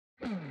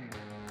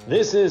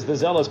This is the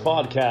Zealous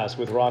Podcast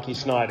with Rocky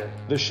Snyder,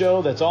 the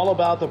show that's all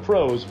about the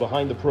pros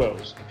behind the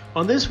pros.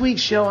 On this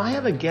week's show, I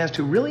have a guest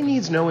who really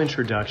needs no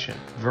introduction,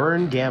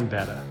 Vern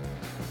Gambetta.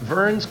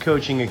 Vern's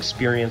coaching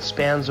experience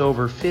spans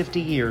over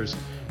 50 years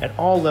at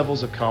all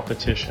levels of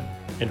competition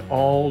in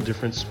all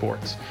different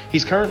sports.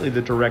 He's currently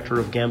the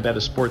director of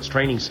Gambetta Sports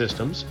Training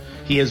Systems.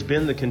 He has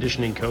been the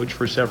conditioning coach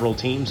for several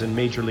teams in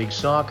Major League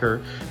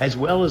Soccer, as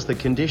well as the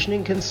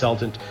conditioning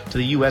consultant to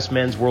the U.S.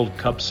 Men's World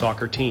Cup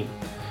soccer team.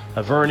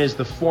 Vern is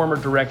the former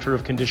director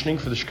of conditioning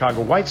for the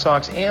Chicago White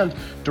Sox and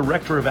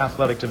director of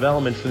athletic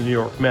development for the New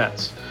York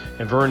Mets.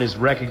 And Vern is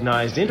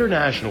recognized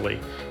internationally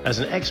as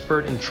an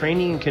expert in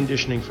training and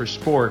conditioning for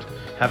sport,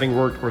 having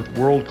worked with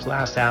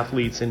world-class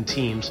athletes and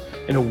teams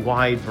in a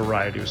wide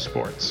variety of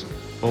sports.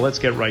 Well, let's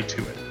get right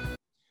to it.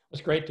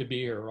 It's great to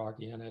be here,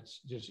 Rocky, and it's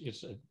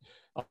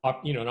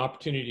an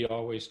opportunity to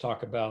always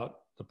talk about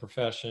the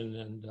profession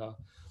and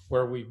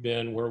where we've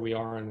been, where we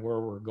are, and where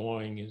we're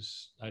going.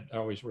 I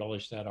always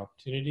relish that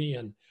opportunity,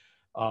 and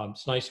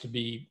it's nice to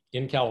be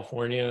in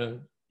California,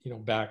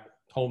 back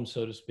home,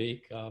 so to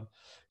speak. So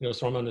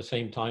I'm on the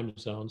same time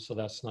zone, so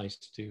that's nice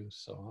too.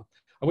 So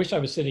I wish I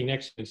was sitting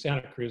next to in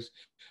Santa Cruz,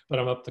 but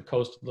I'm up the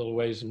coast a little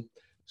ways in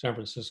San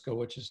Francisco,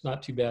 which is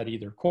not too bad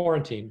either.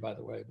 Quarantine, by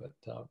the way, but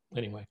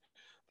anyway,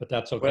 but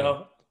that's okay.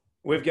 Well,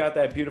 we've got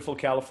that beautiful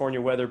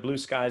California weather, blue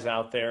skies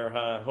out there.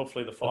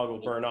 Hopefully the fog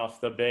will burn off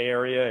the Bay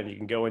Area and you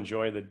can go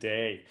enjoy the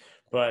day.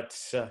 But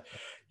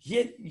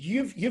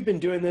you've been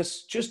doing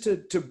this just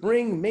to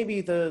bring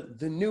maybe the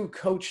new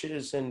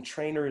coaches and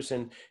trainers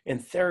and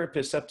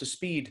therapists up to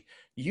speed.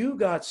 You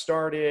got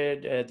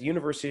started at the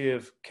University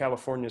of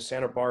California,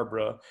 Santa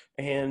Barbara,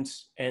 and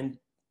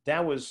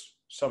that was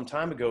some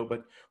time ago.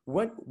 But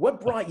what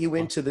brought you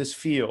into this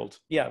field?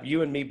 Yeah,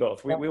 you and me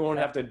both. We won't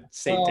have to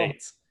say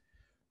dates.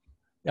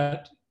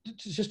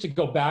 Just to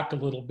go back a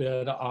little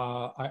bit,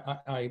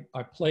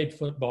 I played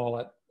football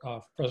at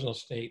Fresno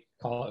State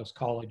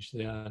College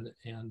then,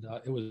 and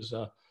it was,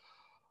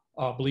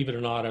 believe it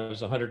or not, I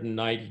was a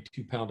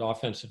 192-pound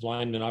offensive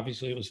lineman.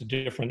 Obviously, it was a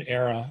different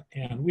era,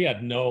 and we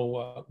had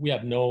no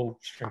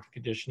strength and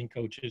conditioning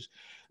coaches,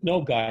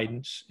 no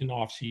guidance in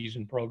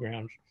off-season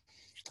programs,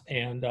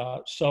 and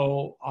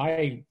so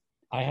I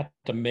had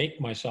to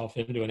make myself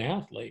into an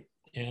athlete,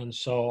 and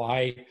so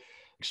I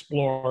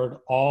explored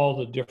all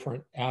the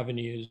different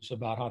avenues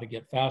about how to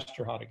get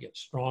faster, how to get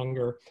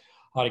stronger,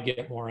 how to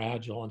get more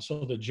agile. And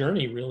so the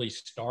journey really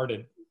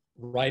started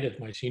right at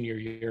my senior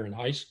year in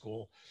high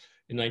school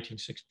in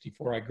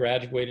 1964. I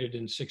graduated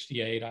in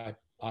 68.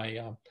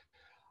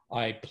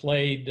 I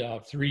played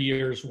 3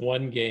 years,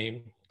 one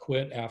game,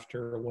 quit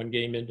after one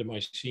game into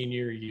my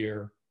senior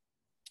year.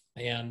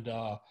 And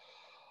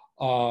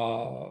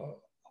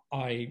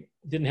I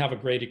didn't have a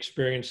great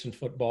experience in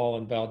football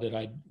and vowed that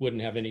I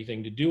wouldn't have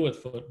anything to do with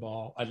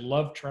football. I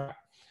loved track.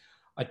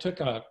 I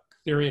took a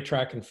theory of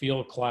track and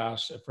field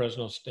class at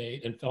Fresno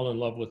State and fell in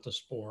love with the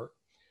sport.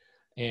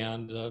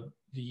 And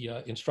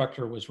the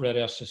instructor was Red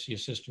Estes, the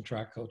assistant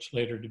track coach,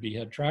 later to be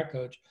head track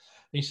coach.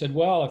 And he said,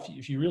 well,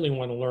 if you really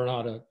want to learn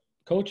how to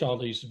coach all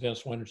these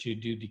events, why don't you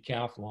do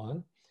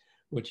decathlon,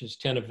 which is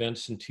 10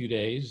 events in 2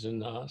 days.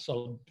 And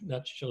so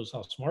that shows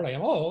how smart I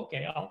am. Oh,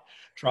 okay, I'll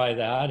try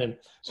that. And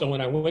so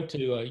when I went to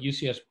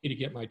UCSB to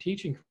get my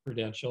teaching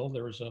credential,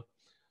 there was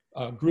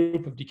a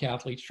group of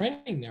decathletes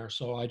training there.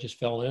 So I just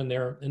fell in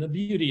there. And the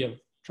beauty of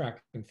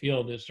track and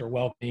field is they're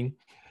welcoming.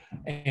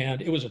 And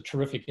it was a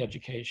terrific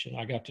education.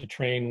 I got to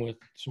train with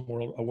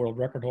a world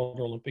record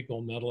holder, Olympic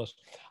gold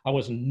medalist. I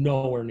was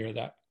nowhere near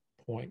that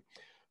point.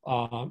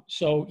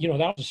 So that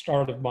was the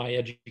start of my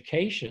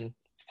education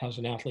as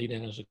an athlete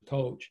and as a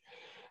coach.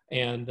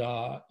 And,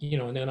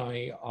 and then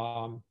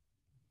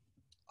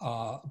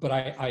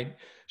but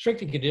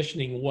strength and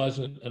conditioning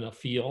wasn't in a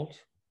field.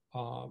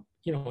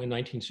 In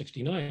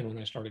 1969, when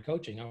I started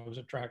coaching, I was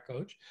a track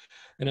coach.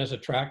 And as a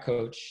track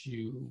coach,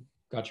 you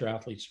got your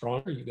athletes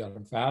stronger, you got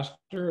them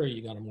faster,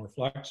 you got them more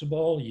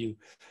flexible, you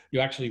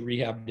actually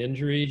rehabbed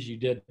injuries, you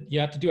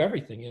had to do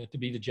everything. You had to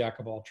be the jack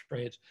of all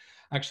trades,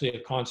 actually a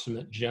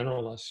consummate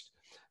generalist.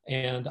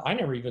 And I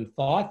never even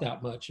thought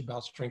that much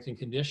about strength and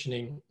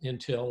conditioning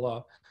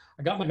until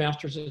I got my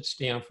master's at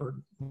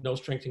Stanford. No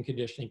strength and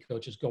conditioning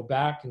coaches. Go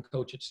back and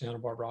coach at Santa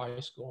Barbara High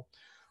School.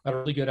 I had a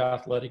really good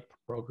athletic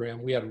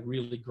program. We had a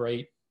really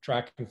great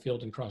track and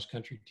field and cross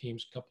country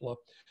teams, a couple of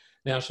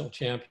national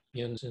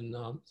champions and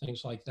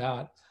things like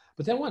that.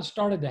 But then what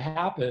started to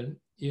happen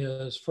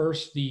is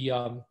first the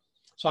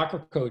soccer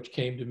coach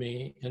came to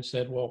me and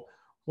said, well,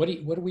 what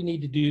do we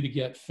need to do to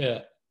get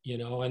fit?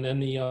 And then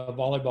the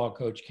volleyball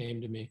coach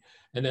came to me,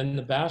 and then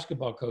the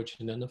basketball coach,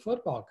 and then the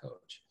football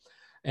coach.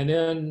 And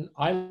then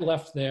I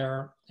left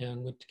there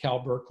and went to Cal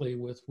Berkeley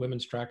with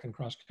women's track and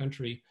cross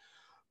country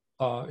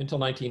until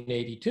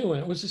 1982.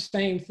 And it was the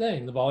same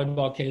thing. The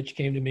volleyball coach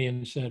came to me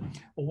and said,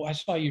 well, I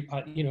saw you,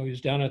 he was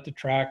down at the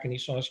track and he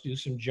saw us do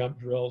some jump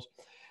drills.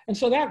 And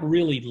so that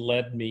really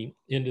led me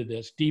into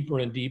this, deeper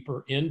and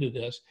deeper into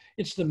this.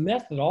 It's the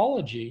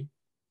methodology,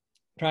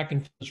 track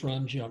and field,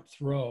 run, jump,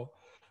 throw,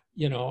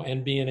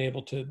 and being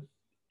able to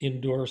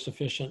endure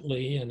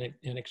sufficiently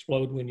and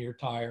explode when you're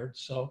tired.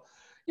 So,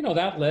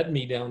 that led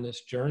me down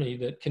this journey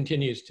that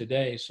continues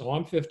today. So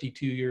I'm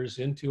 52 years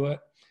into it.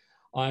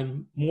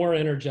 I'm more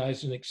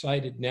energized and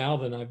excited now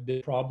than I've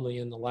been probably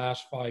in the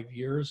last 5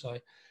 years. I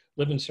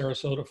live in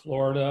Sarasota,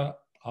 Florida.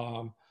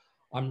 I'm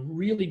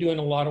really doing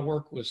a lot of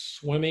work with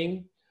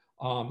swimming.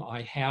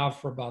 I have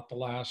for about the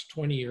last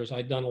 20 years.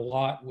 I've done a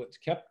lot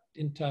kept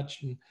in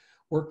touch and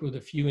worked with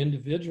a few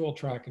individual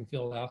track and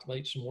field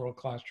athletes, some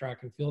world-class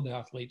track and field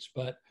athletes,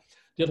 but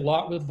did a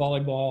lot with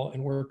volleyball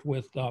and worked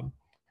with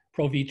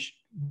pro beach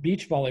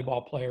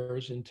volleyball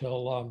players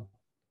until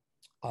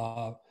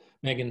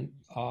Megan,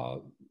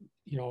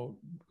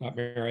 got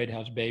married,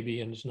 has a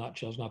baby, and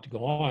chose not to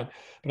go on.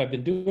 But I've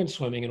been doing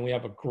swimming, and we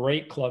have a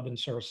great club in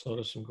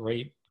Sarasota, some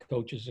great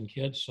coaches and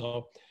kids.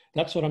 So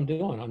that's what I'm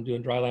doing. I'm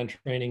doing dryland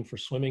training for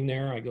swimming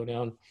there. I go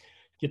down,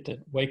 get to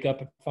wake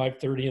up at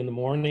 5:30 in the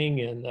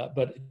morning, and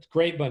but it's a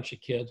great bunch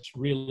of kids.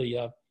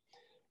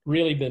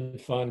 Really been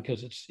fun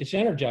because it's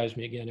energized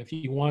me again. If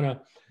you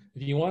wanna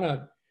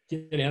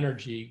get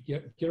energy,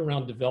 get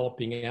around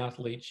developing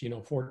athletes,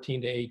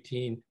 14 to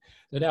 18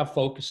 that have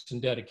focus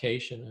and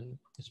dedication, and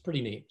it's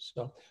pretty neat.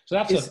 So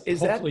that's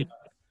hopefully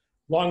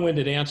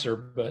long-winded answer,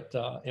 but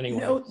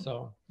anyway.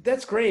 So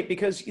that's great,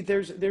 because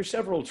there's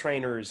several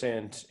trainers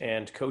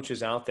and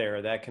coaches out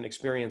there that can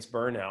experience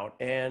burnout,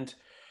 and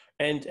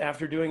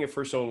after doing it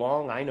for so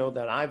long, I know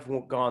that I've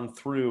gone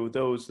through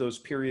those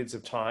periods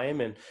of time,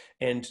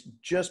 and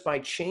just by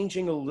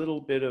changing a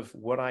little bit of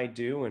what I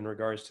do in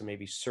regards to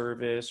maybe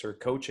service or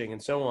coaching and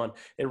so on,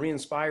 it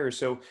re-inspires.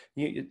 So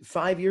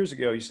 5 years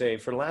ago, you say,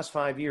 for the last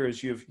 5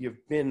 years, you've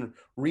been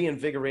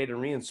reinvigorated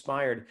and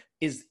re-inspired.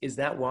 Is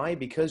that why?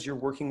 Because you're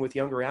working with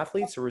younger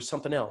athletes, or is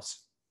something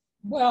else?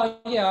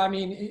 Well, yeah, I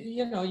mean,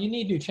 you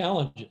need new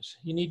challenges.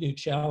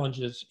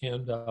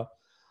 And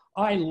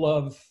I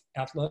love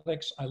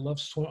athletics. I love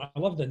swim. I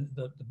love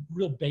the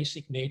real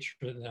basic nature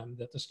of them,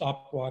 that the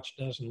stopwatch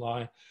doesn't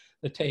lie,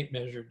 the tape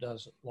measure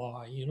doesn't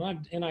lie.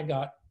 I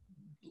got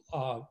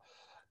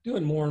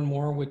doing more and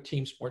more with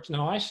team sports.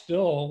 Now,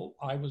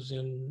 I was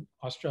in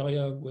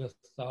Australia with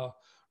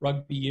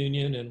rugby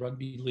union and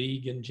rugby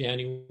league in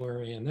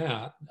January, and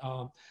that.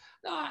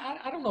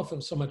 I don't know if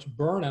it's so much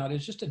burnout.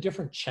 It's just a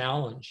different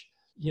challenge,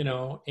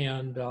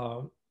 and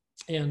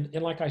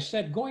like I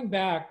said, going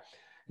back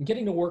and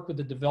getting to work with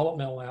the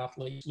developmental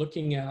athletes,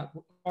 looking at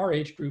our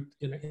age group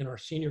in our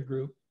senior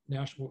group,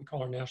 what we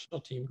call our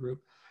national team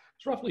group,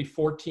 it's roughly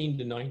 14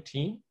 to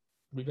 19.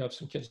 We've got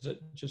some kids that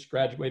just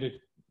graduated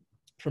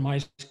from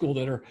high school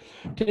that are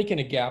taking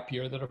a gap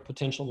year, that are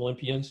potential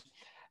Olympians.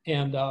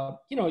 And,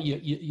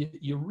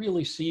 you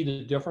really see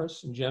the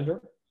difference in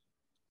gender,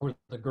 where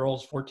the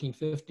girls 14,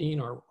 15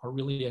 are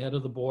really ahead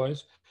of the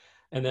boys.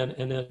 And then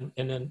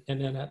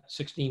at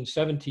 16,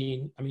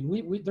 17, I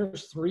mean,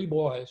 there's 3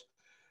 boys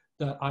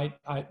that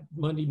I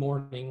Monday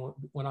morning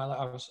when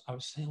I was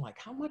saying, like,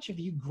 how much have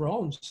you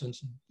grown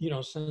since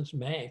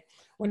May?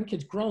 One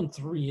kid's grown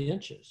 3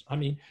 inches. I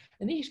mean,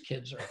 and these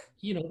kids are,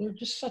 they're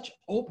just such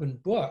open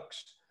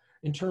books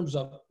in terms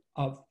of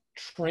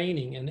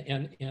training, and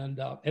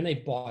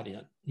they bought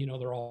in,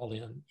 they're all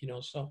in,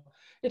 so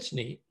it's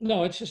neat.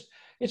 No, it's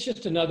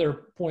just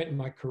another point in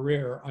my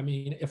career. I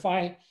mean, if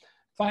I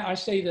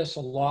say this a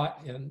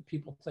lot, and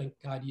people think,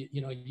 God,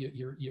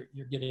 you're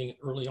getting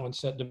early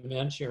onset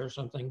dementia or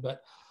something.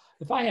 But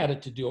if I had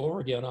it to do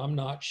over again, I'm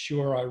not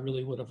sure I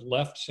really would have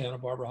left Santa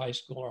Barbara High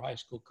School or high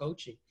school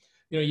coaching.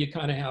 You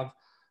kind of have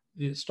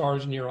the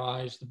stars in your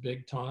eyes, the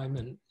big time,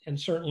 and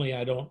certainly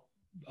I don't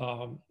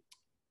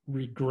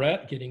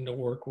regret getting to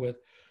work with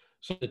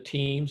some of the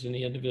teams and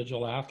the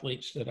individual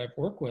athletes that I've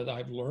worked with.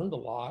 I've learned a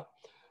lot,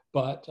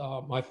 but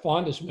my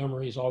fondest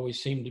memories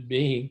always seem to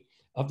be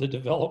of the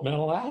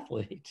developmental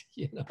athlete,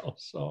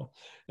 So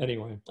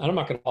anyway, I'm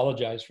not going to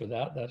apologize for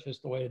that. That's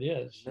just the way it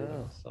is.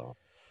 No. So.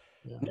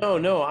 Yeah.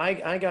 No,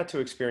 I got to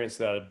experience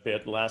that a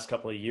bit the last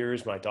couple of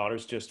years. My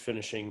daughter's just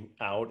finishing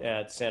out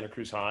at Santa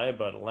Cruz High,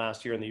 but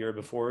last year and the year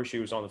before, she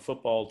was on the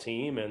football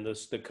team, and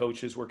the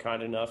coaches were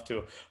kind enough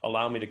to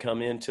allow me to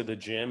come into the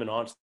gym and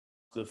onto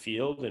the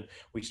field, and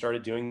we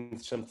started doing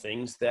some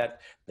things that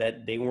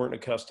they weren't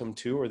accustomed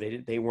to, or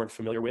they weren't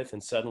familiar with,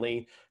 and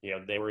suddenly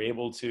they were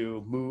able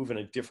to move in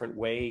a different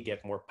way,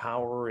 get more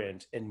power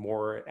and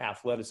more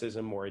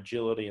athleticism, more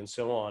agility, and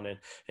so on,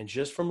 and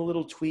just from a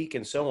little tweak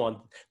and so on,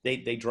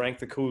 they drank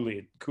the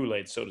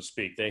Kool-Aid, so to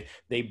speak.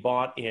 They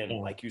bought in,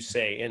 like you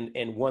say,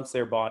 and once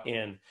they're bought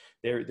in,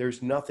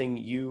 there's nothing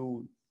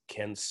you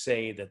can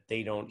say that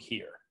they don't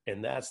hear.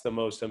 And that's the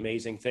most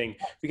amazing thing,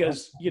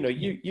 because,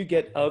 you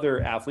get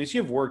other athletes.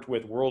 You've worked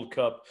with World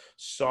Cup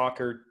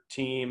soccer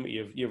team.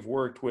 You've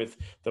worked with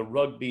the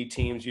rugby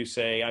teams, you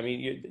say. I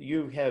mean,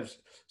 you have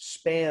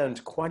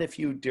spanned quite a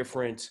few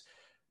different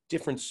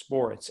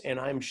sports. And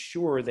I'm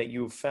sure that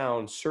you've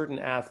found certain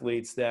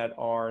athletes that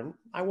are,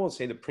 I won't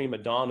say the prima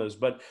donnas,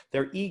 but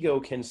their ego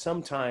can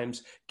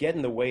sometimes get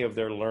in the way of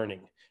their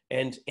learning.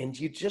 And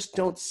you just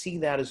don't see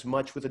that as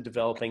much with a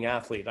developing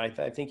athlete. I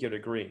think you'd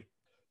agree.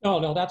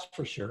 No, that's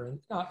for sure.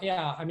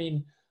 Yeah, I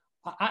mean,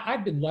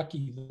 I've been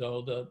lucky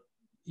though, the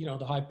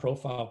high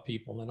profile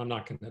people, and I'm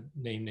not going to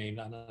name names.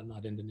 I'm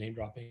not into name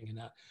dropping and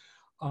that.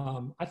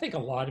 I think a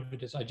lot of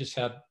it is I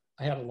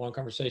had a long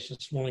conversation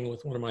this morning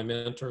with one of my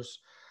mentors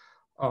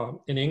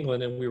in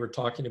England, and we were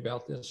talking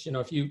about this.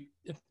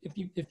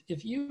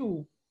 If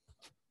you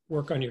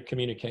work on your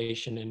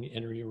communication and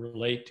you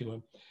relate to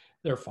them,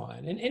 they're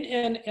fine.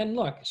 And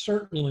look,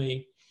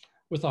 certainly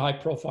with the high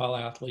profile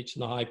athletes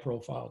and the high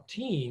profile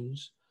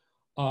teams,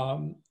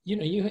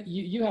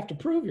 you have to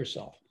prove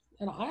yourself,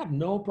 and I have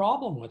no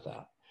problem with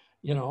that.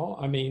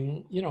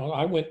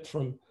 I went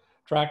from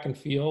track and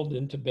field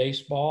into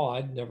baseball.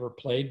 I'd never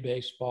played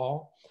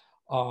baseball,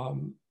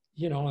 and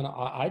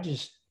I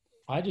just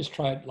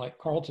tried. Like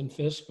Carlton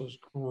Fisk was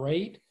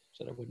great.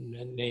 Said I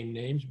wouldn't name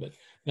names, but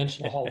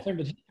mentioned the Hall of Fame.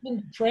 But he's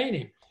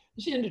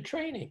into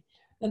training.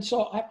 And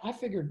so I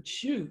figured,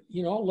 shoot,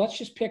 let's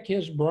just pick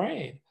his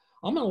brain.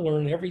 I'm going to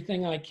learn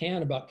everything I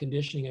can about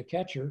conditioning a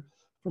catcher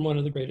from one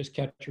of the greatest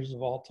catchers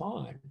of all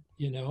time.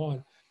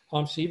 And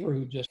Tom Seaver,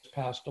 who just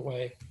passed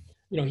away,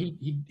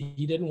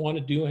 he didn't want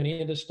to do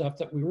any of the stuff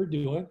that we were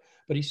doing,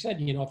 but he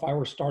said, if I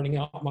were starting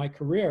out my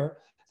career,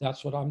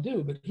 that's what I'm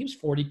doing. But he was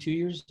 42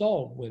 years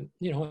old when,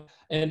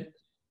 and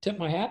tip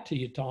my hat to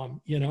you,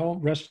 Tom,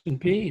 rest in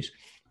peace.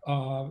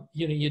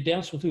 You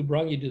dance with who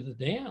brought you to the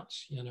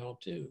dance,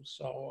 too.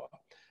 So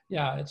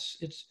yeah, it's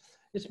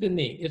been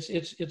neat.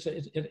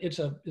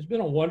 It's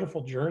been a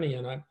wonderful journey,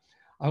 and I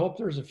hope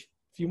there's a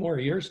few more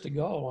years to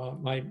go.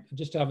 I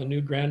just have a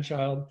new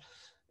grandchild,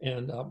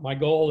 and my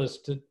goal is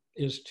to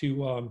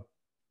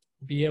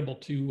be able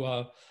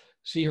to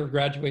see her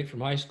graduate from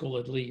high school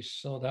at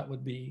least. So that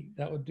would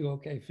do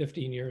okay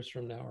 15 years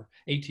from now or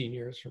 18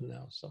 years from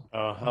now. So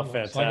how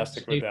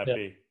fantastic would that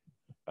be?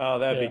 Oh,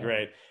 that'd be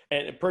great.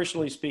 And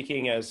personally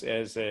speaking, as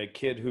a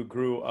kid who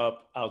grew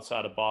up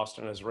outside of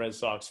Boston as a Red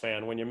Sox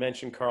fan, when you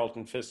mention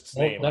Carlton Fisk's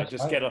name,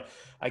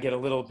 I get a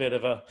little bit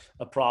of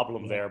a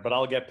problem there, but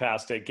I'll get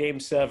past it. Game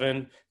 7,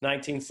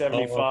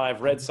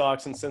 1975, Red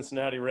Sox and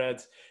Cincinnati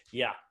Reds.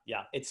 Yeah.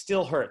 It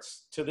still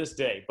hurts to this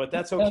day, but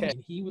that's okay.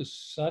 He was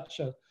such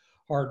a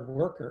hard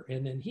worker.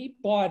 And then he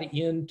bought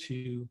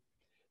into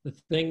the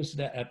things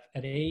that at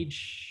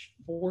age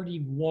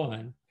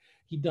 41,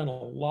 he'd done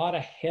a lot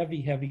of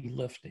heavy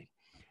lifting,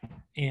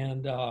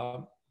 and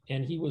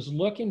he was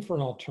looking for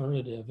an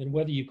alternative. And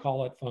whether you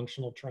call it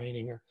functional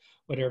training or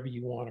whatever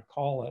you want to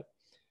call it,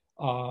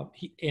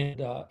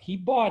 he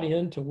bought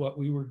into what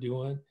we were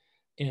doing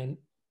and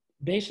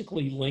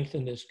basically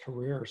lengthened his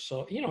career.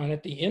 So, and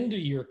at the end of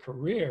your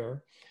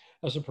career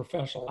as a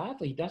professional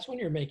athlete, that's when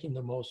you're making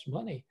the most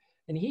money.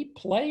 And he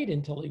played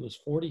until he was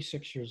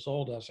 46 years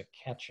old as a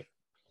catcher,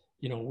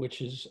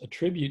 which is a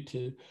tribute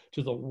to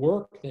the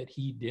work that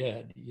he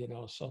did,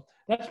 so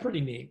that's pretty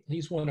neat.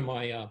 He's one of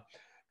my, I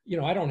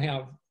don't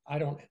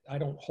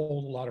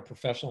hold a lot of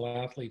professional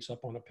athletes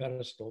up on a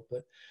pedestal,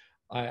 but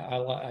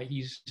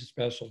he's a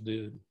special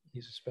dude.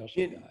 He's a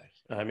special guy.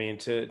 I mean,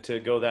 to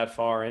go that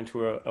far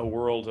into a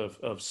world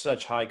of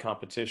such high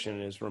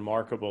competition is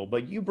remarkable.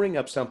 But you bring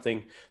up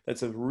something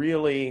that's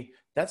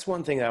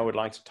one thing I would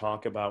like to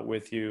talk about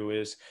with you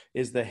is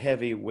the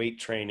heavy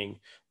weight training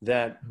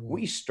that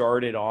we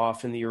started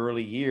off in the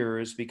early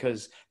years,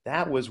 because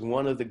that was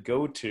one of the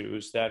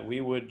go-tos that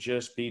we would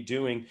just be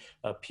doing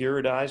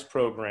periodized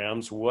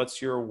programs.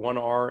 What's your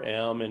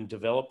 1RM, and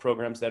develop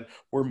programs that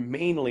were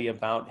mainly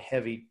about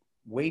heavy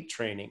weight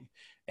training.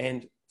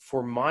 And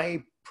for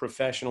my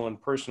professional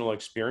and personal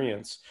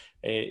experience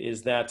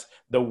is that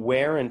the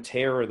wear and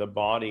tear of the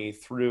body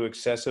through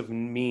excessive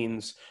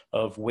means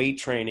of weight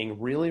training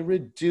really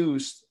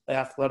reduce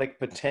athletic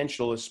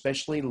potential,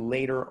 especially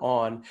later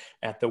on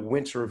at the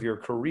winter of your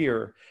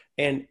career.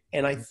 And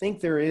I think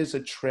there is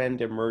a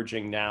trend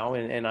emerging now,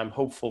 and I'm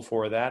hopeful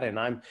for that. And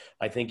I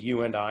think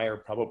you and I are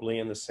probably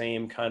in the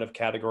same kind of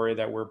category,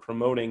 that we're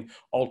promoting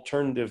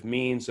alternative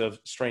means of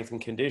strength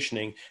and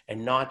conditioning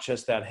and not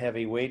just that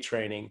heavy weight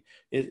training.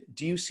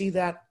 Do you see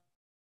that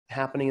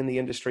happening in the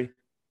industry?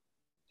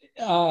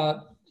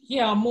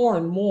 Yeah, more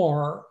and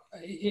more.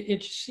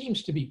 It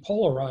seems to be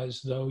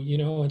polarized, though.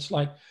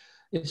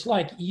 It's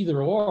like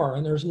either or,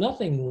 and there's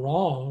nothing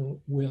wrong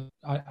with,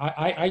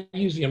 I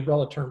use the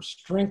umbrella term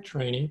strength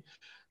training,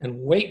 and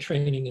weight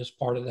training is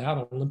part of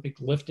that. Olympic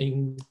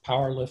lifting,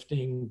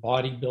 powerlifting,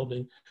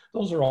 bodybuilding,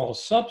 those are all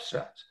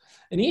subsets.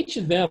 And each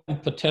of them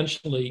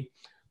potentially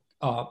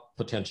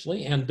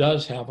and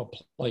does have a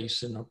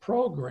place in a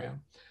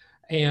program.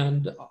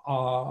 And, as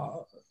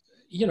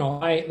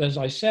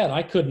I said,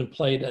 I couldn't have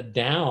played a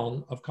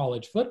down of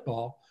college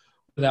football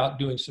without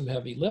doing some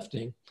heavy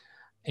lifting.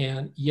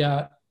 And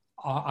yet,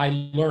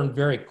 I learned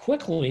very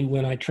quickly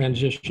when I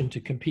transitioned to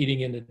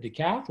competing in the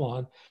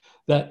decathlon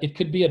that it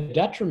could be a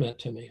detriment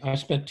to me. I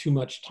spent too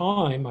much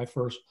time, my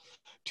first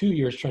 2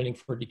 years training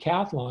for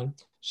decathlon,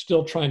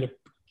 still trying to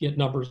get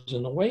numbers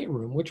in the weight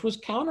room, which was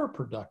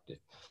counterproductive,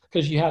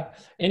 because you had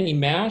any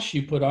mass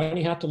you put on,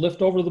 you had to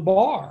lift over the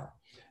bar.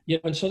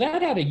 And so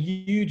that had a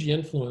huge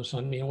influence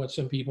on me, what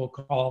some people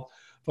call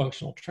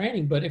functional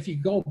training. But if you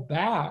go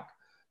back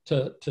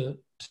to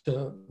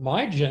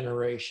my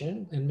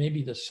generation and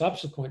maybe the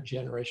subsequent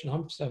generation.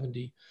 I'm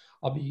 70.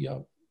 I'll be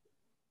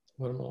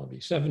I'll be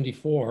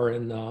 74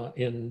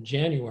 in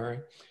January.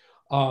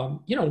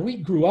 We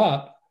grew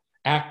up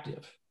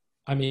active.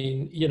 I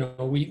mean,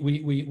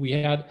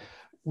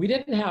 we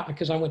didn't have,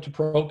 because I went to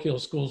parochial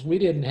schools, we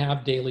didn't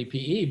have daily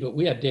PE, but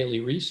we had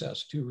daily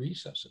recess, 2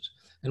 recesses.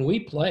 And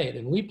we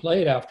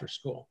played after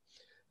school.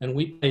 And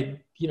we played,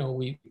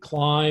 we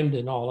climbed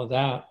and all of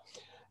that.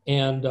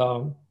 And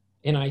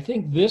I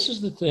think this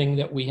is the thing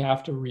that we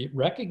have to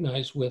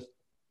recognize with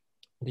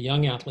the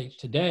young athletes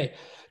today.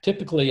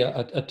 Typically,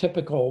 a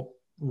typical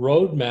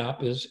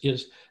roadmap is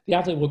the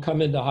athlete will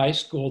come into high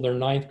school, they're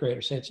 9th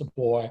grader, say it's a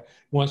boy,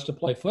 wants to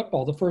play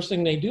football. The first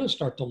thing they do is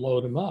start to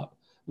load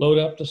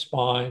up the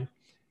spine,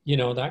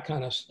 that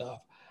kind of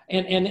stuff.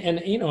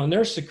 And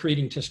they're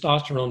secreting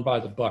testosterone by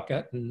the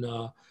bucket, and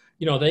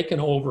they can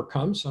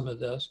overcome some of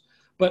this.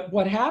 But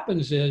what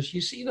happens is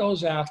you see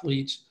those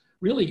athletes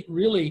really,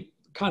 really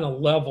kind of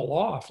level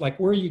off. Like,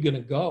 where are you going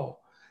to go?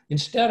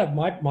 Instead of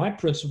my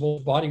principle,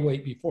 body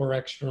weight before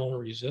external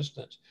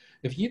resistance.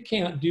 If you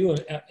can't do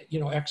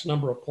X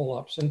number of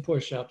pull-ups and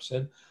push-ups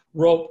and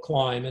rope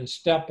climb and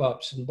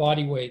step-ups and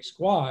body weight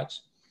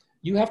squats,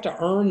 you have to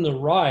earn the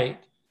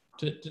right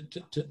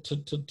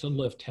to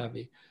lift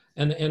heavy.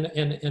 And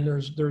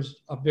there's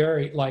a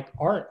very, like,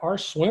 our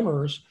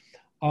swimmers.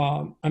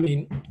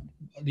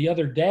 The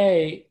other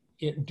day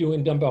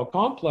doing dumbbell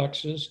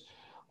complexes,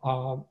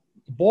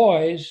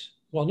 boys,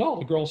 well, no,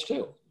 the girls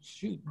too.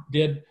 She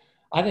did,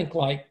 I think,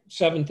 like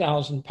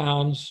 7,000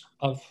 pounds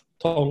of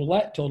total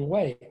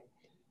weight,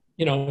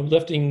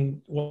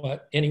 lifting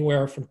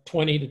anywhere from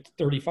 20 to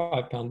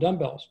 35 pound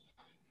dumbbells,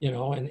 and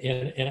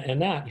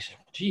that, you say,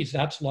 geez,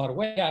 that's a lot of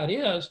weight. Yeah, it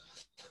is,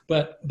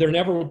 but they're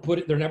never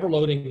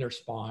loading their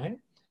spine.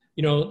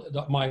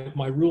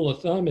 My rule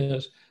of thumb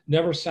is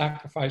never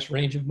sacrifice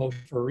range of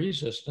motion for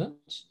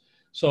resistance.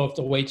 So if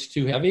the weight's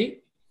too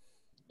heavy,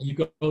 you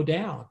go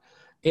down.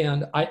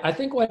 And I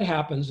think what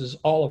happens is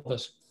all of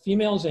us,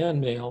 females and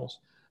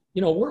males,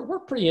 we're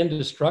pretty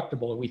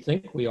indestructible. We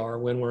think we are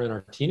when we're in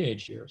our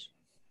teenage years.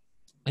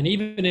 And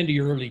even into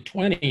your early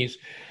 20s,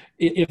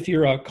 if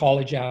you're a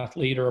college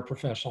athlete or a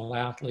professional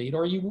athlete,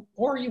 or you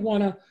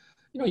want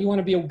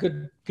to be a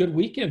good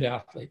weekend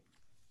athlete.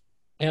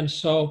 And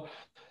so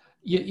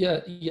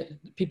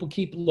people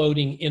keep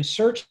loading in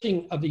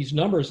searching of these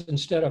numbers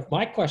instead of,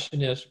 my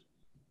question is,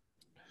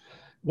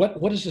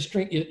 what is the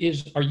strength?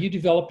 Are you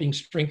developing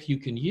strength you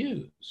can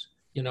use?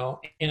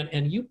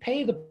 And you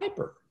pay the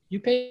piper.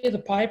 You pay the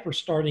piper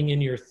starting in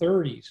your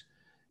 30s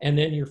and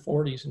then your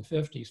 40s and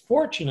 50s.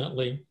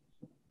 Fortunately,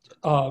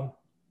 I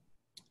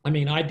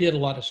did a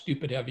lot of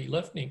stupid heavy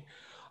lifting,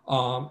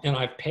 and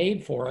I've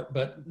paid for it,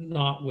 but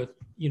not with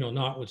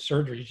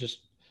surgery.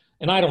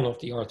 And I don't know if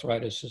the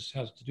arthritis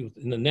has to do with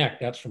in the neck.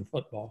 That's from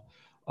football.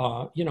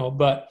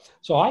 But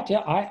so I'm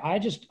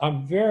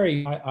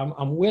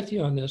with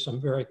you on this.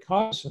 I'm very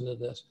cognizant of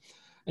this.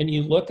 And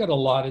you look at a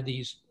lot of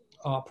these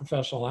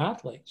professional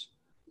athletes,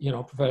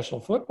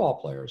 professional football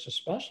players,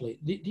 especially,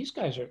 these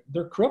guys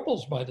they're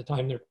cripples by the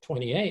time they're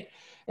 28.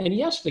 And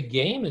yes, the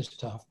game is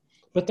tough,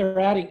 but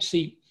they're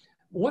see,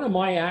 one of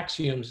my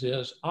axioms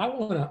is I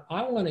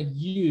want to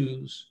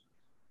use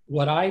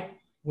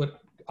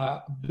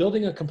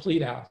building a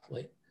complete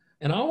athlete.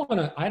 And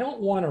I don't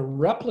want to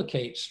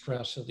replicate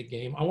stress of the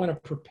game. I want to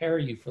prepare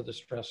you for the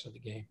stress of the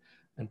game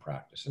and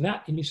practice.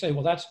 And you say,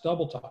 well, that's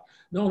double talk.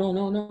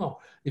 No.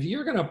 If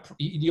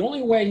the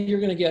only way you're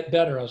going to get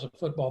better as a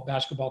football,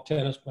 basketball,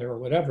 tennis player, or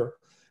whatever,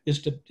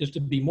 is to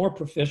be more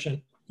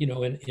proficient,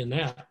 in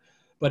that.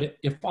 But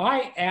if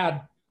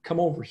I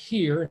come over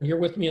here and you're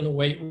with me in the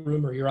weight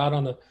room, or you're out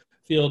on the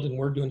field and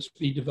we're doing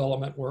speed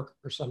development work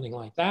or something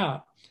like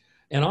that,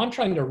 and I'm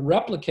trying to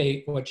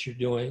replicate what you're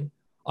doing,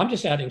 I'm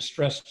just adding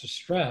stress to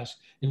stress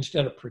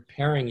instead of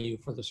preparing you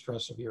for the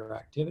stress of your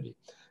activity.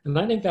 And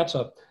I think that's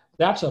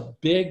a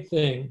big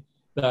thing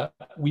that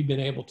we've been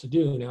able to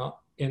do now.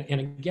 And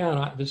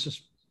again, this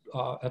is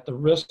at the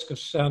risk of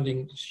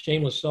sounding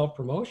shameless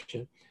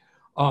self-promotion.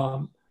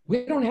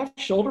 We don't have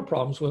shoulder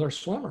problems with our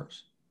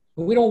swimmers.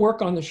 We don't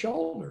work on the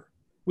shoulder.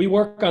 We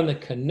work on the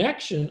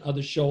connection of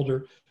the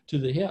shoulder to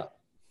the hip,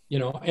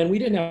 and we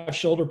didn't have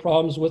shoulder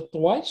problems with the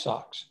White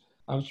Sox.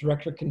 I was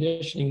director of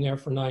conditioning there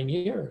for 9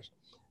 years.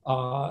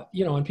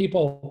 And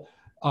people,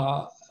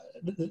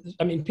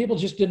 people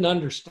just didn't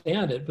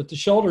understand it, but the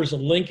shoulder is a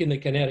link in the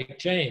kinetic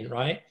chain,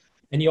 right?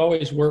 And you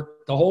always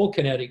work the whole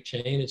kinetic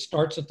chain. It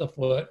starts at the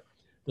foot,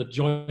 the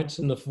joints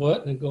in the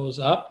foot, and it goes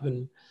up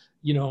and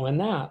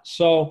that.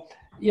 So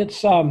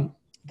it's, the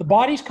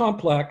body's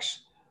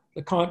complex,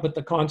 but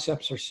the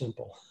concepts are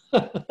simple.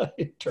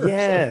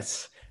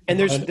 Yes. And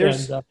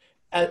there's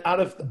out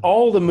of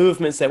all the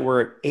movements that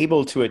we're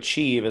able to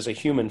achieve as a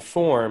human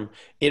form,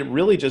 it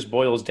really just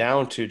boils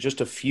down to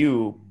just a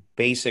few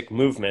basic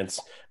movements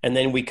and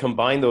then we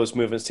combine those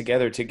movements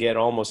together to get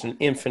almost an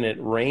infinite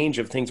range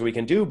of things we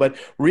can do. But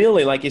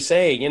really, like you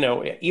say,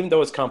 even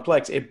though it's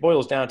complex, it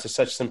boils down to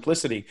such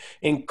simplicity,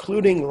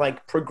 including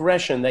like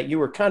progression that you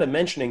were kind of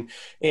mentioning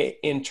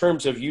in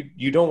terms of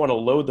you don't want to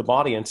load the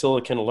body until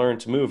it can learn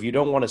to move. You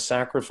don't want to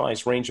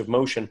sacrifice range of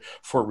motion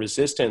for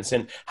resistance.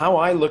 And how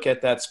I look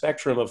at that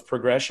spectrum of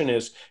progression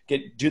is,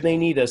 do they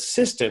need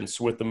assistance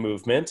with the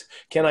movement?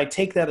 Can I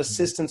take that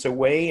assistance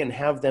away and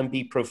have them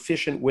be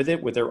proficient with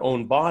it with their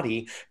own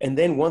body? And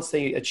then once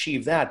they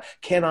achieve that,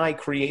 can I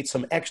create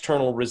some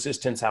external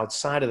resistance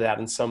outside of that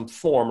in some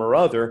form or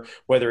other,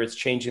 whether it's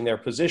changing their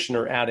position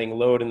or adding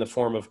load in the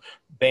form of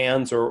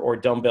bands or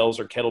dumbbells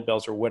or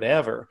kettlebells or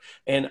whatever.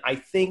 And I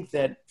think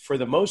that for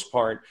the most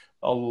part,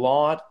 a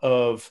lot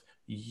of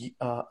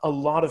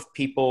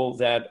people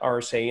that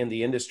are, say, in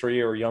the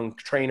industry or young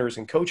trainers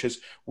and coaches,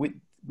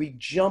 we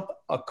jump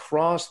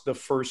across the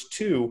first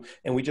two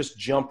and we just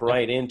jump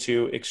right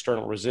into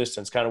external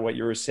resistance, kind of what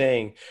you were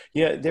saying.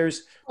 Yeah,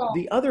 there's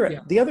the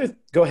other,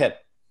 go ahead.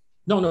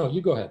 No,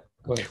 you go ahead.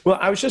 Go ahead. Well,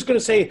 I was just going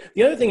to say,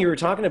 the other thing you were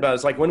talking about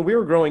is like when we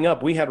were growing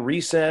up, we had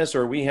recess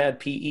or we had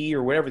PE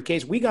or whatever the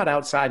case. We got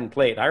outside and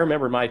played. I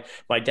remember my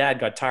dad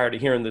got tired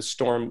of hearing the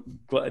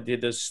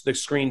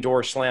screen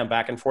door slam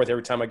back and forth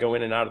every time I go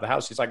in and out of the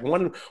house. He's like,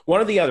 one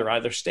or the other,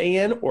 either stay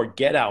in or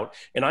get out.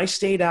 And I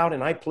stayed out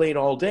and I played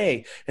all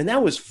day. And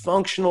that was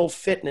functional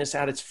fitness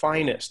at its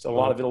finest. A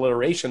lot of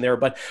alliteration there.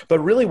 But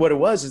really what it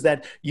was is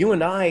that you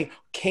and I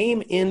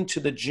came into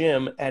the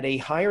gym at a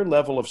higher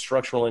level of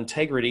structural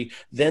integrity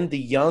than the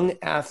young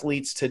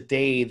athletes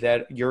today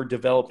that you're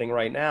developing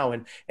right now.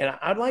 And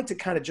I'd like to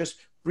kind of just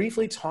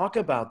briefly talk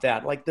about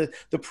that. Like the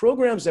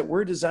programs that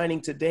we're designing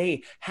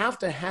today have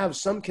to have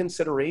some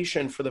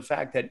consideration for the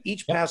fact that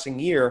each passing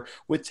year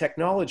with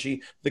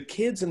technology, the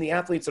kids and the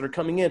athletes that are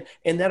coming in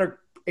and that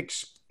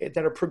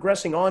are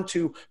progressing on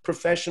to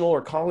professional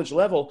or college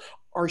level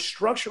are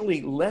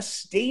structurally less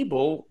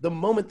stable the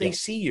moment they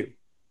see you.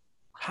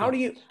 How do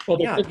you,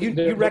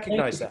 you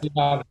recognize that?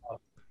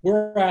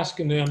 We're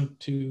asking them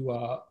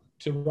to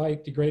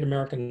write the great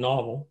American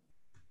novel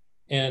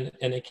and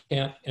they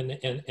can't,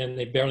 and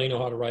they barely know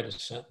how to write a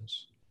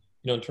sentence,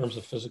 in terms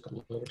of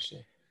physical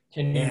literacy.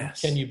 Can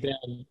you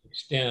bend,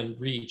 extend,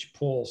 reach,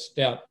 pull,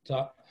 step,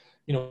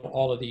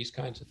 all of these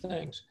kinds of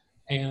things.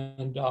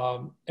 And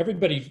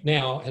everybody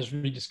now has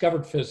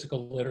rediscovered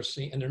physical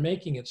literacy and they're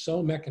making it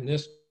so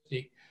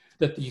mechanistic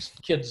that these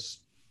kids,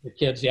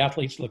 the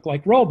athletes look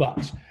like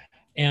robots.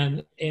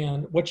 And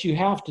what you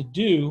have to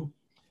do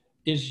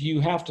is you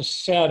have to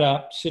set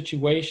up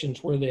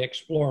situations where they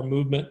explore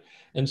movement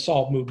and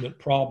solve movement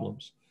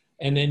problems.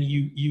 And then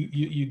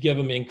you give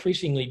them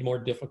increasingly more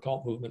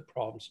difficult movement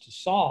problems to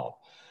solve.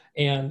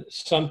 And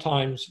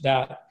sometimes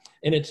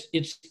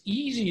it's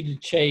easy to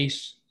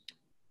chase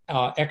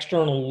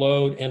external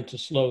load and to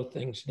slow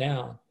things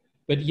down.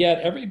 But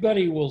yet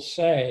everybody will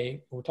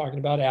say, we're talking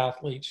about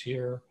athletes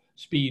here,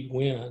 speed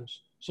wins.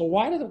 So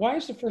why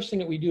is the first thing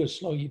that we do is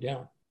slow you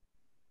down?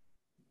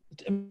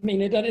 I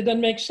mean, it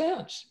doesn't make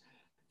sense,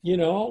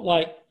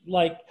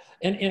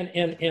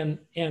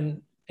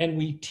 and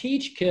we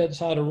teach kids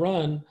how to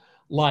run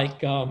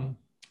like, I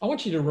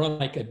want you to run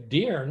like a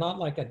deer, not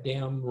like a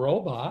damn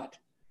robot,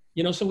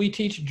 so we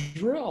teach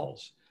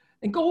drills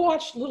and go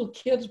watch little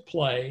kids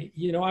play.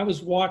 I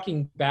was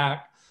walking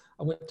back,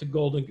 I went to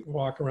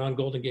walk around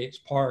Golden Gates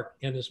Park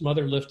and his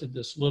mother lifted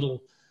this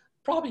little,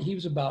 probably he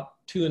was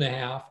about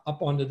 2.5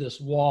 up onto this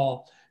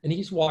wall. And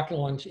he's walking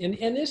along,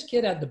 and this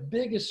kid had the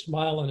biggest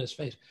smile on his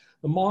face.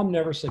 The mom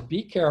never said,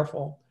 be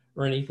careful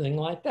or anything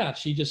like that.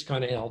 She just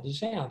kind of held his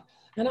hand.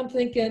 And I'm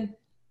thinking,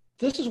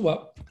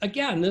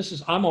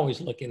 I'm always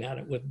looking at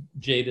it with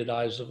jaded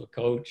eyes of a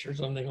coach or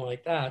something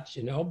like that,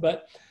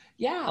 But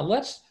yeah,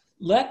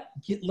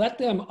 let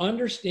them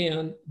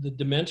understand the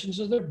dimensions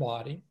of their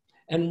body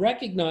and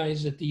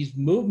recognize that these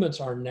movements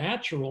are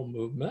natural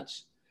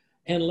movements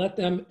and let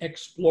them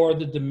explore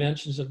the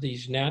dimensions of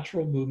these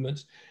natural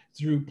movements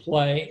through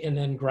play and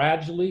then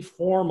gradually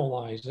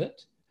formalize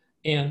it.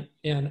 And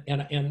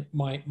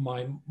my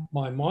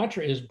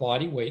mantra is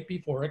body weight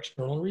before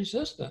external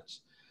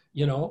resistance.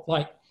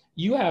 Like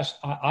you asked,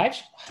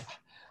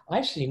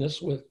 I've seen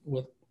this with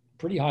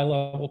pretty high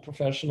level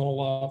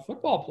professional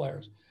football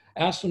players.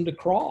 Ask them to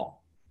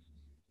crawl,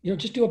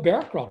 just do a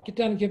bear crawl, get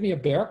down and give me a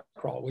bear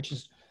crawl, which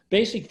is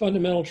basic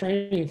fundamental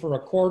training for a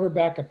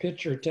quarterback, a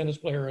pitcher, a tennis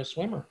player, or a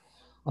swimmer.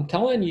 I'm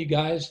telling you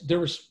guys, there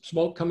was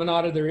smoke coming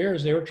out of their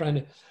ears. They were trying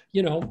to,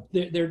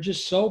 they're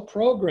just so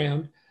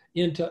programmed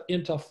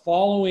into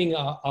following,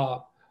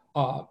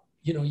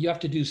 you have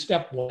to do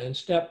step 1 and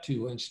step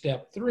 2 and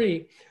step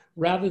 3,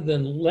 rather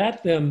than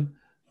let them,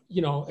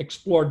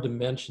 explore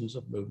dimensions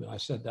of movement. I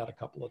said that a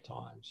couple of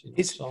times.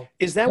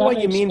 Is that what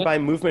you mean by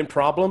movement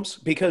problems?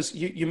 Because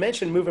you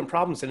mentioned movement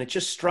problems and it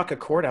just struck a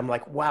chord. I'm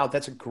like, wow,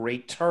 that's a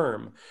great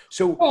term.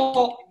 So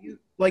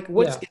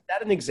is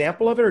that an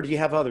example of it, or do you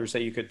have others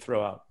that you could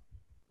throw out?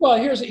 Well,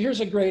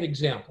 here's a great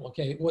example.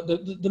 Okay,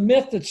 the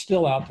myth that's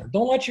still out there: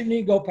 don't let your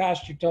knee go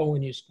past your toe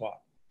when you squat.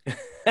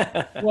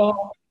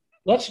 Well,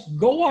 let's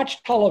go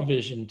watch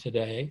television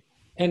today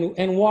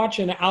and watch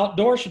an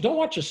outdoor show. Don't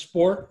watch a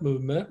sport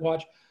movement.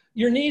 Watch,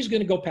 your knee's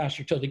going to go past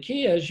your toe. The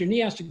key is your knee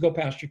has to go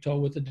past your toe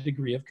with a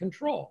degree of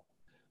control.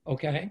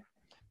 Okay.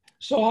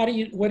 So how do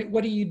you,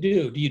 what do you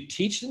do? Do you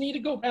teach the knee to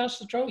go past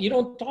the toe? You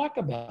don't talk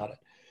about it.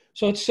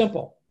 So it's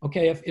simple.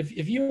 Okay.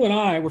 If you and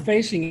I were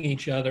facing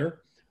each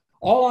other,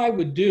 all I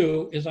would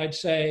do is I'd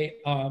say,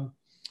 I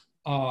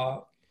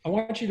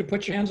want you to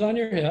put your hands on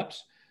your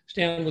hips,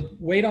 stand with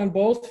weight on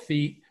both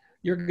feet.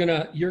 You're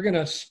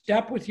gonna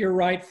step with your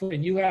right foot,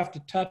 and you have to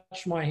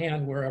touch my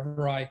hand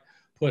wherever I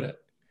put it.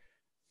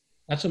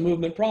 That's a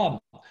movement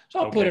problem. So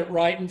I'll put it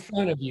right in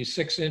front of you,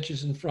 6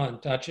 inches in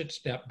front, touch it,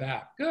 step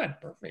back. Good,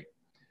 perfect.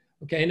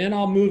 Okay, and then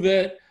I'll move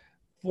it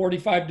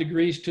 45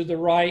 degrees to the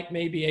right,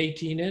 maybe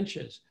 18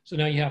 inches. So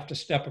now you have to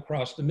step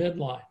across the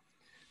midline.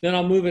 Then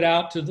I'll move it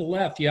out to the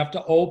left. You have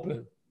to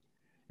open.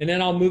 And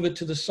then I'll move it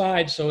to the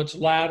side so it's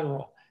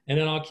lateral. And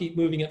then I'll keep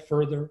moving it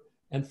further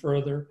and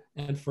further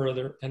and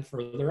further and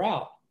further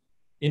out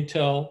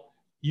until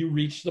you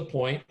reach the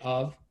point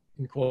of,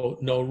 in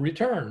quote, no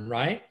return,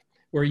 right?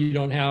 Where you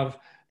don't have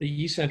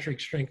the eccentric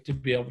strength to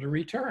be able to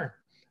return.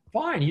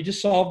 Fine, you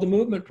just solved the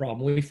movement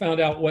problem. We found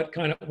out what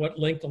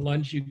length of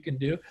lunge you can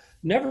do.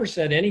 Never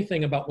said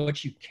anything about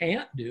what you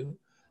can't do.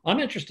 I'm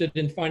interested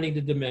in finding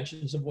the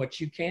dimensions of what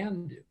you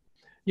can do.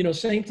 You know,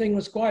 same thing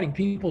with squatting.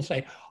 People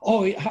say,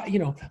 oh, you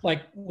know,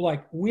 like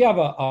we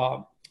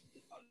have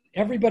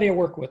everybody I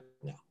work with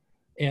now,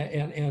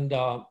 and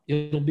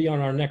it'll be on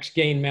our next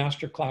Gain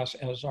Masterclass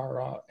as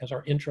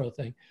our intro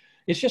thing.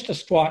 It's just a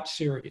squat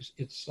series.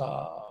 It's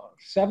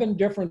 7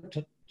 different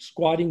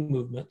squatting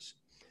movements.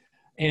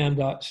 And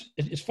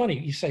it's funny,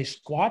 you say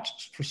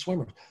squats for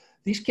swimmers.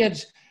 These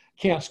kids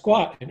can't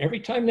squat. And every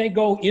time they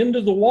go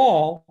into the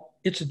wall,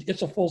 it's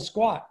a full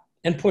squat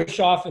and push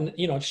off, and,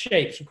 you know,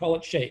 shapes. We call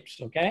it shapes,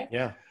 okay?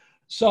 Yeah.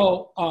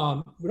 So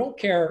we don't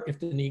care if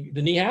the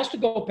knee has to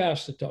go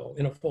past the toe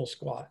in a full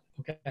squat,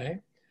 okay?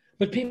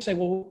 But people say,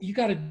 well, you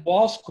got to do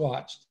wall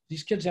squats.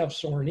 These kids have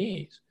sore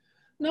knees.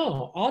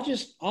 No, I'll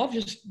just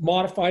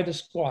modify the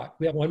squat.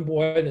 We have one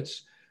boy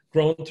that's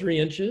grown 3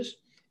 inches.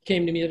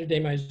 Came to me the other day,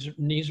 my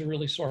knees are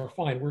really sore.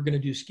 Fine, we're going to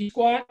do ski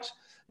squats.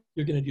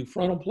 You're going to do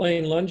frontal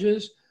plane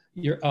lunges.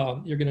 You're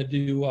going to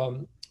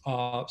do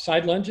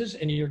side lunges,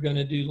 and you're going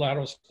to do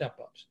lateral step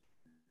ups.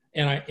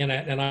 And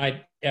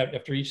I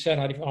after each set,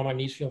 my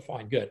knees feel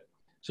fine. Good.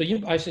 So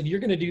I said, you're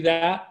going to do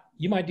that.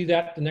 You might do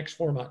that the next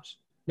 4 months.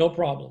 No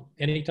problem.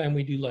 Anytime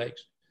we do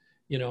legs,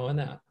 you know, and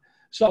that.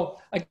 So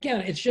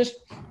again, it's just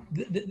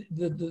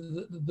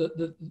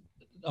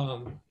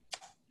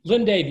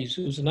Lynn Davies,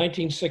 who was a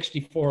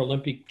 1964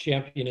 Olympic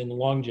champion in the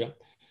long jump.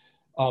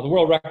 The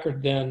world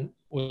record then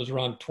was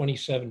around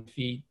 27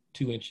 feet,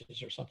 2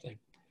 inches or something.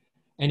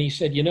 And he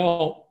said, you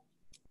know,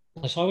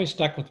 this always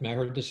stuck with me. I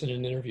heard this in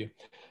an interview.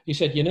 He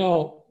said, you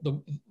know,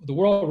 the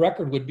world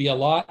record would be a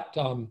lot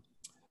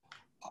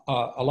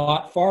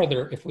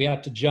farther if we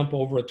had to jump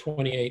over a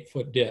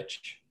 28-foot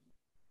ditch.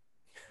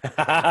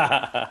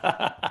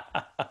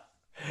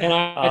 And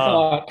I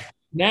thought,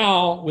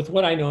 now, with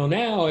what I know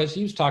now, is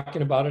he was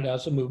talking about it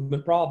as a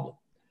movement problem.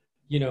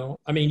 You know,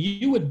 I mean,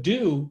 you would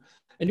do,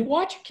 and you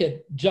watch a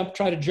kid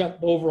try to jump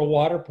over a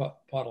water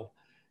puddle.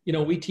 You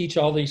know, we teach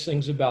all these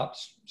things about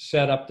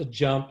set up the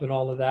jump and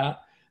all of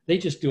that. They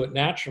just do it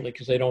naturally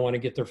because they don't want to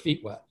get their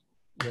feet wet,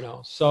 you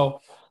know. So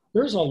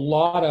there's a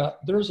lot of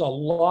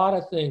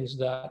things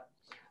that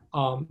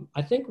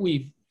I think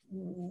we've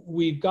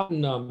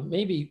gotten,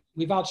 maybe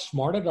we've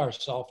outsmarted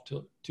ourselves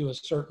to a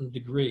certain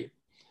degree.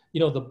 You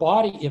know, the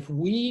body, if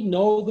we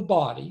know the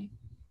body,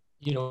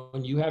 you know,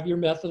 and you have your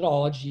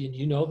methodology and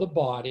you know the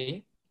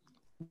body,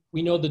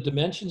 we know the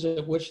dimensions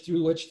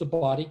through which the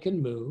body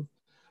can move,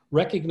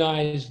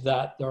 recognize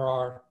that there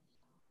are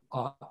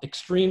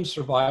extreme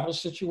survival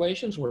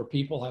situations where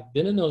people have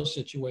been in those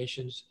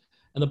situations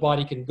and the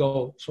body can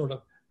go sort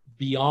of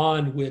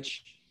beyond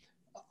which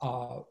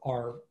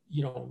are,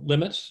 you know,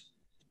 limits,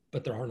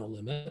 but there are no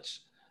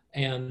limits.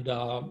 And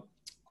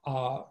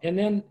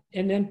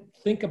then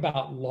think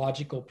about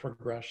logical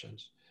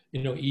progressions,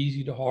 you know,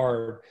 easy to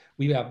hard.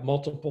 We have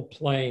multiple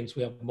planes,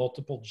 we have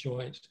multiple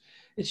joints.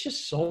 It's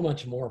just so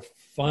much more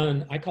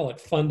fun. I call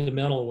it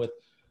fundamental with,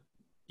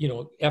 you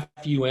know,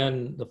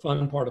 FUN, the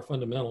fun part of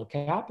fundamental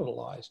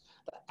capitalized.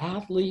 The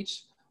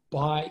athletes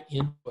buy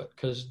into it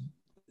because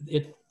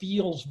it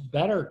feels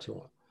better to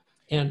them.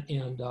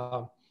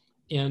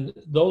 And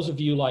those of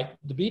you like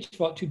the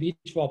two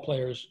volleyball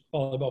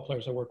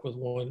players I work with,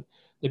 one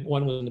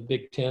was in the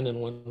Big Ten and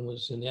one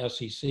was in the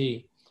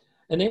SEC.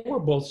 And they were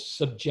both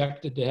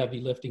subjected to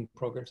heavy lifting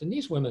programs. And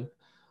these women,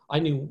 I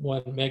knew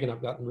one, Megan,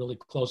 I've gotten really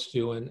close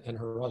to, and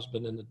her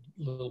husband and the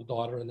little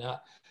daughter and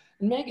that.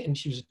 And Megan,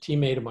 she was a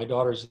teammate of my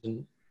daughter's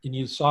in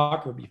youth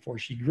soccer before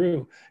she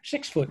grew.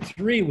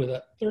 6'3" with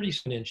a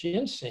 37-inch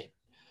inseam.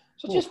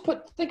 So just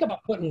think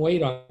about putting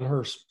weight on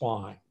her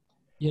spine,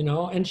 you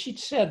know. And she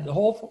said the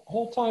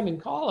whole time in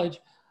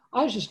college,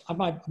 I was just,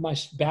 my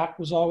back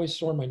was always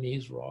sore, my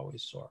knees were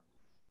always sore.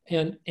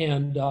 And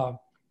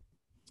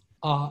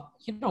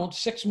you know,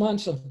 6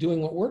 months of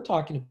doing what we're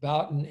talking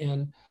about.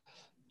 And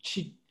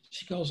she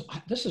goes,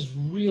 this is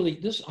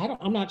really,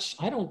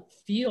 I don't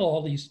feel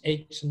all these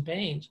aches and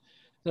pains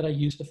that I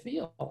used to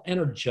feel. And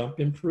her jump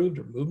improved,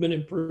 her movement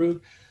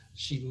improved.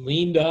 She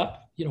leaned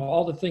up, you know,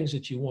 all the things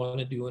that you want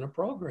to do in a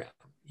program,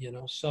 you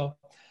know. So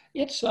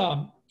it's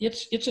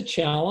a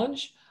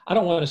challenge. I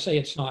don't want to say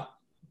it's not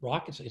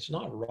rocket science. It's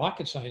not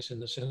rocket science in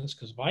the sense,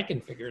 because if I can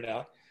figure it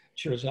out,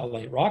 sure as hell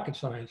ain't rocket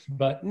science.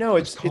 But no,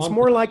 it's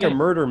more like a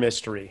murder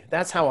mystery.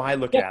 That's how I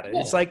look at it.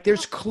 It's like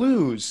there's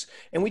clues,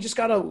 and we just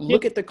got to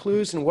look at the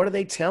clues and what are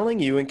they telling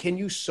you, and can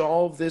you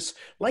solve this?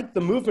 Like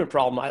the movement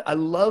problem. I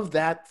love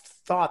that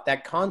thought,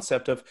 that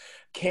concept of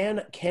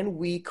can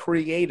we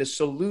create a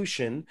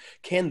solution?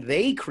 Can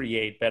they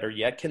create, better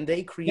yet, can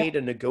they create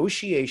a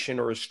negotiation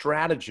or a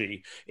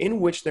strategy in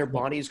which their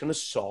body is going to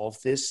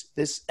solve this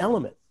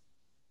element?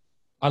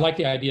 I like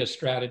the idea of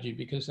strategy,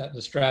 because the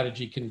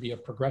strategy can be a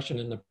progression,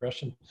 and the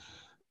progression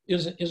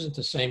isn't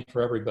the same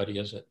for everybody,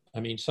 is it? I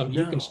mean,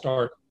 you can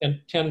start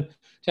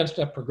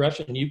 10-step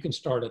progression. You can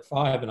start at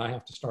 5, and I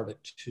have to start at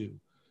 2,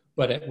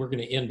 but we're going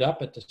to end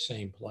up at the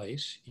same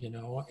place, you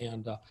know.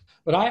 And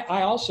but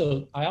I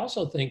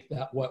also think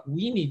that what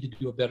we need to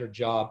do a better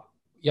job.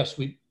 Yes,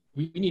 we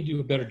need to do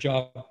a better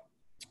job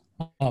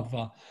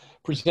of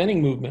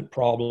presenting movement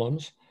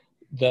problems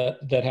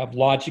that have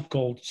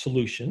logical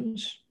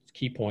solutions.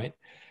 Key point.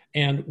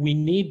 And we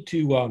need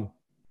to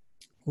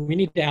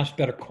ask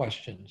better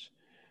questions.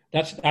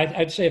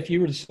 I'd say, if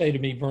you were to say to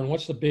me, Vern,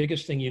 what's the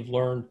biggest thing you've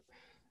learned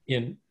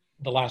in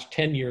the last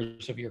 10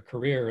 years of your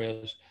career,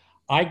 is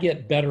I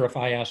get better if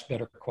I ask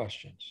better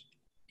questions.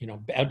 You know,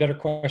 better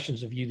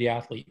questions of you, the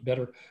athlete,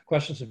 better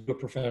questions of your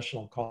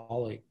professional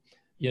colleague,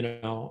 you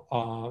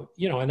know,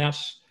 and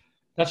that's,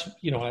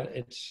 you know,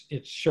 it's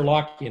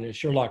Sherlockian, it's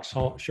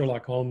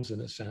Sherlock Holmes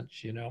in a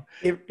sense, you know.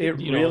 It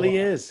really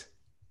is.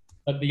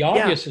 But the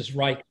obvious is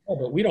right there,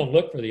 but we don't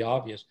look for the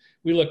obvious.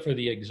 We look for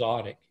the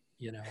exotic,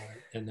 you know,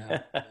 and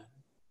that.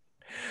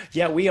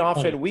 Yeah, we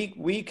often,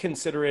 we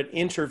consider it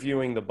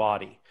interviewing the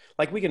body.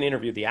 Like we can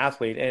interview the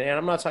athlete, and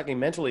I'm not talking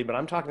mentally, but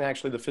I'm talking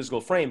actually the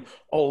physical frame,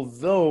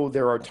 although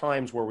there are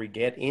times where we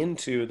get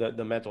into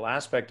the mental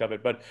aspect of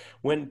it. But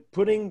when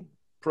putting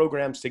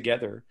programs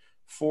together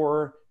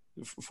for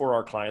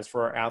our clients,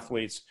 for our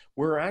athletes,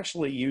 we're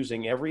actually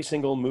using every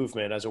single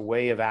movement as a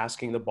way of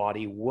asking the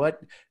body,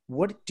 what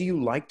do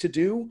you like to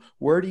do?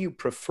 Where do you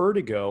prefer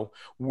to go?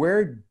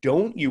 Where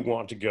don't you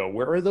want to go?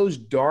 Where are those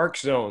dark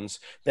zones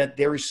that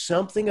there's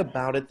something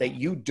about it that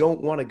you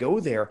don't want to go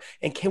there?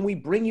 And can we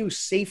bring you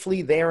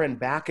safely there and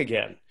back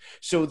again,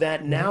 so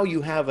that now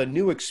you have a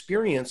new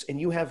experience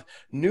and you have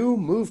new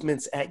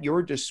movements at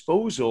your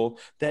disposal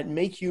that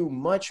make you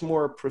much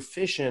more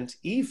proficient,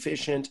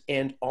 efficient,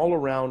 and all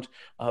around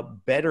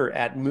better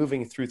at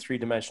moving through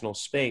three-dimensional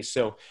space.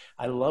 So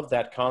I love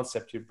that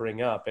concept you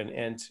bring up, and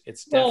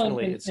it's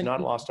definitely, it's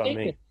not lost on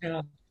me.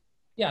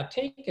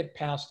 Take it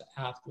past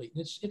athlete.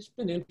 It's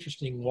been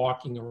interesting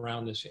walking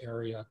around this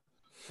area,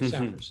 San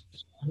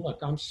Francisco. Look,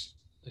 I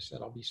said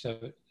I'll be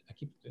 7. I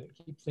keep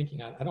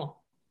thinking I don't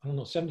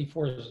know.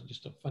 74 is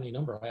just a funny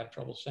number. I have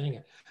trouble saying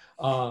it.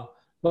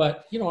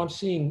 But you know, I'm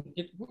seeing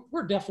it.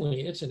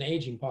 It's an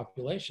aging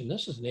population.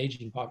 This is an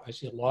aging pop. I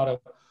see a lot of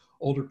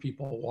older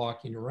people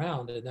walking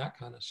around and that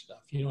kind of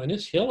stuff. You know, and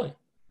it's hilly.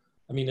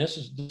 I mean, this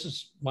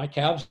is my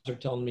calves are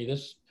telling me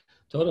this.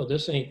 Toto,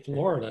 this ain't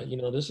Florida. You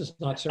know, this is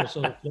not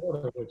Sarasota,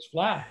 Florida, where it's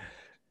flat.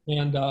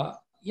 And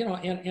you know,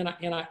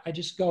 and I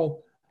just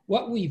go,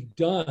 what we've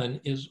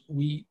done is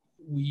we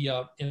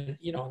and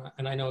you know,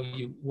 and I know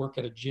you work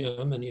at a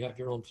gym and you have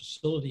your own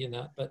facility in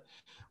that, but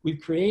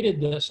we've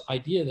created this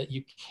idea that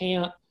you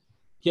can't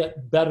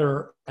get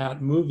better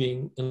at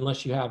moving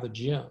unless you have a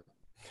gym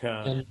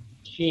and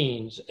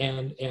machines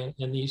and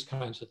these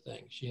kinds of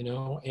things, you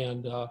know.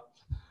 And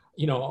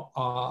you know,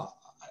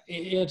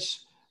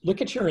 it's,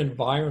 look at your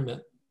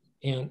environment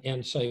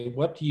and say,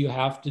 what do you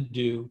have to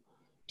do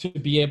to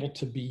be able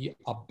to be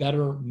a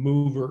better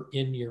mover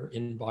in your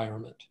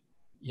environment?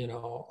 You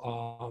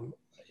know,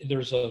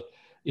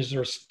 is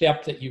there a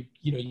step that you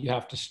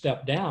have to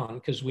step down?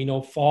 Because we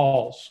know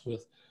falls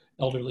with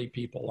elderly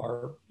people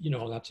are, you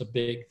know, that's a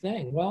big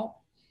thing.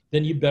 Well,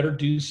 then you better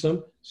do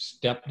some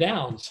step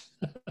downs.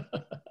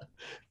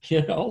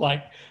 You know,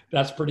 like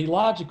that's pretty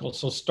logical.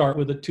 So start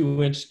with a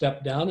 2-inch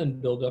step down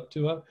and build up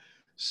to a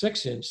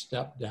 6-inch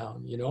step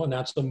down, you know, and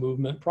that's the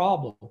movement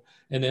problem.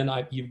 And then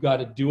you've got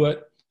to do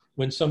it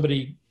when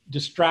somebody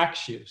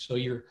distracts you. So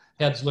your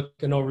head's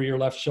looking over your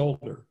left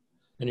shoulder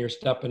and you're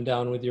stepping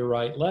down with your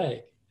right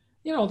leg.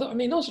 You know, I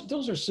mean,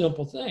 those are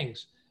simple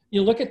things.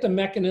 You look at the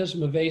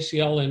mechanism of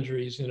ACL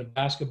injuries in a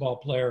basketball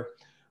player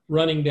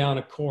running down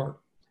a court.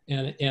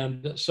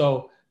 And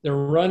so they're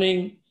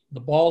running, the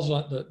ball's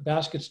on the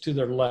basket's to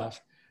their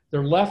left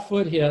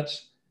foot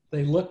hits,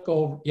 they look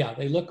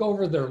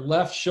over their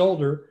left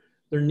shoulder,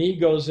 their knee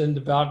goes into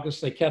valgus,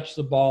 they catch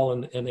the ball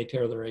and they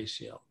tear their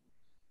ACL.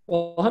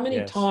 Well, how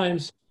many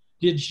times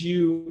did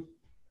you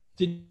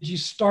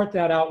start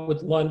that out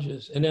with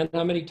lunges? And then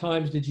how many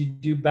times did you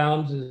do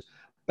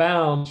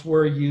bounds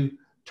where you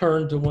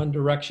turned to one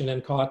direction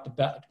and caught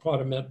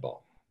a med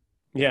ball.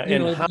 Yeah, You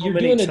and know, how you're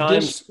many doing a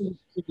times? distance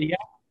to the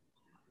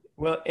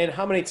Well, and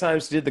how many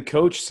times did the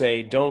coach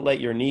say, "Don't let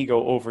your knee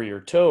go over your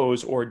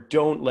toes," or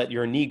 "Don't let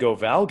your knee go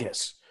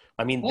valgus"?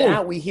 I mean, oh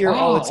that we hear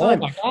all the wow, oh time.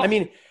 my I God.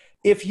 mean,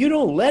 if you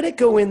don't let it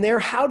go in there,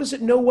 how does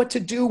it know what to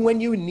do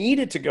when you need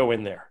it to go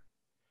in there?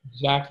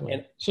 Exactly.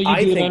 And So you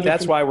I do it think under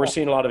that's why we're control.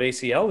 seeing a lot of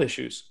ACL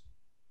issues.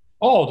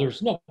 Oh,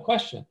 there's no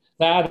question.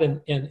 That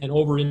and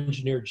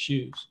over-engineered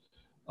shoes.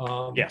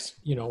 Yes.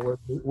 You know,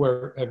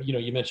 you know,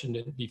 you mentioned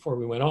it before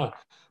we went on.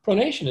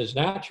 Pronation is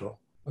natural.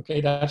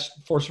 Okay, that's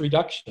force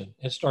reduction.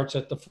 It starts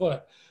at the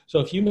foot. So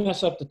if you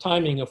mess up the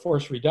timing of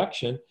force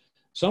reduction,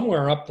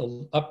 somewhere up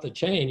the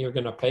chain, you're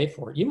going to pay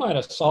for it. You might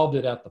have solved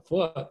it at the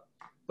foot,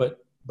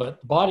 but the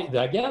body,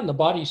 again, the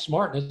body's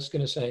smart, and it's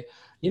going to say,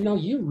 you know,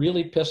 you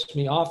really pissed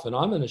me off, and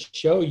I'm going to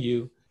show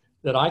you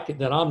that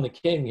I'm the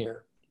king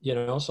here. You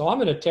know, so I'm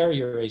going to tear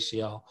your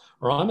ACL,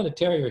 or I'm going to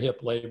tear your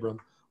hip labrum,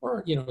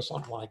 or you know,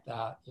 something like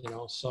that. You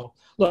know, so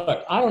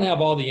look, I don't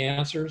have all the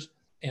answers,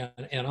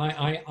 and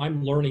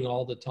I'm learning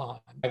all the time.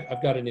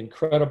 I've got an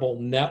incredible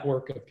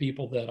network of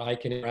people that I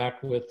can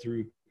interact with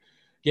through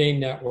Game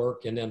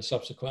Network, and then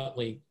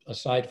subsequently,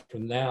 aside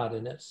from that,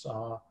 and it's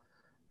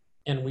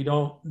and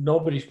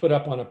nobody's put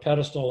up on a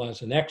pedestal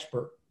as an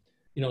expert.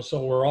 You know,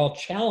 so we're all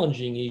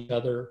challenging each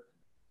other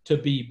to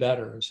be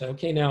better and say,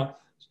 okay, now,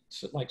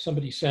 like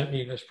somebody sent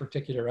me this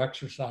particular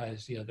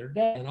exercise the other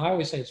day, and I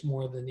always say it's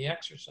more than the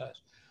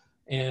exercise.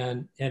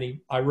 And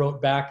I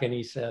wrote back and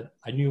he said,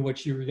 I knew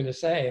what you were going to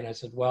say. And I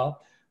said, well,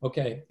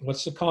 okay,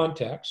 what's the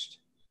context?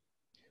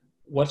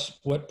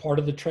 What part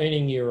of the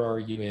training year are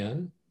you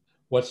in?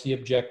 What's the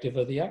objective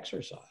of the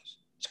exercise?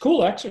 It's a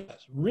cool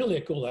exercise, really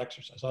a cool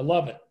exercise. I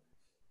love it,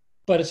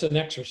 but it's an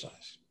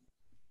exercise,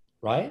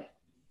 right?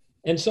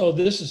 And so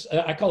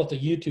I call it the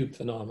YouTube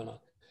phenomenon.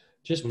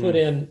 Just put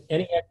in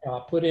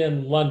put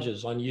in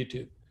lunges on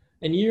YouTube,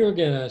 and you're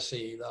gonna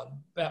see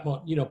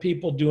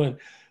people doing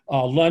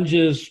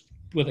lunges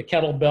with a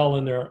kettlebell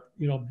in their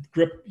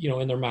grip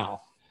in their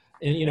mouth,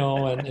 and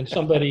and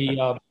somebody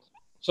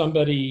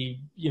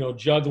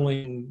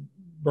juggling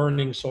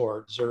burning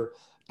swords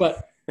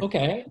but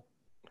okay,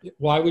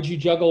 why would you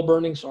juggle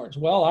burning swords?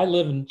 Well, I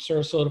live in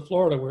Sarasota,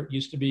 Florida, where it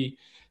used to be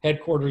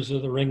headquarters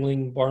of the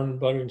Ringling Barn and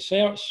Butter and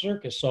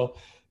Circus. So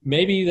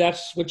maybe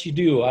that's what you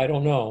do. I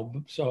don't know.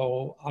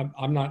 So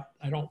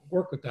I don't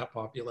work with that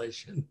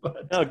population.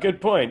 But No, good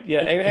point.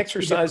 Yeah,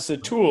 exercise is a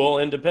tool,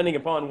 and depending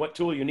upon what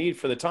tool you need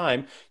for the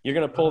time, you're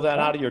going to pull that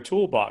out of your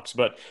toolbox.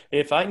 But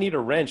if I need a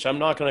wrench, I'm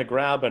not going to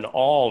grab an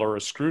awl or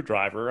a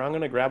screwdriver. I'm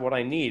going to grab what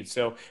I need.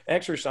 So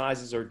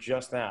exercises are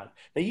just that.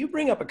 Now, you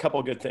bring up a couple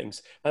of good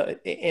things.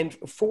 And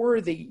for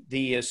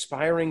the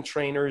aspiring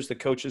trainers, the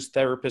coaches,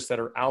 therapists that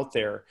are out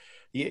there,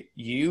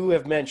 you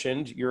have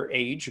mentioned your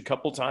age a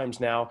couple times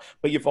now,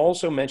 but you've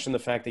also mentioned the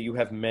fact that you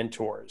have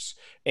mentors.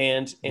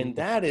 And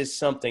that is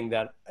something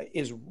that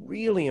is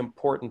really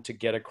important to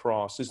get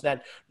across, is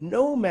that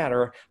no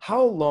matter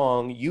how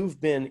long you've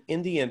been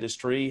in the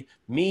industry,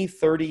 me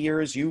 30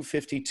 years, you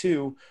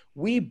 52,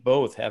 we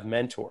both have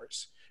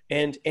mentors,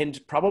 and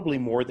probably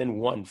more than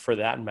one for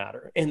that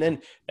matter. And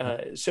then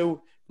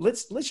so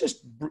let's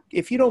just,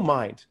 if you don't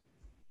mind,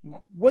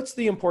 what's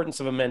the importance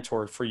of a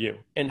mentor for you?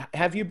 And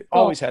have you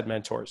always had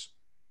mentors?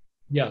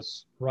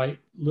 Yes, right.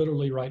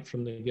 Literally right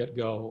from the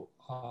get-go.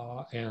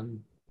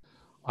 And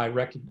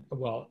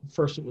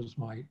first it was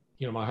my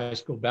high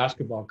school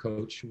basketball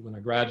coach who, when I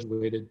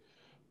graduated,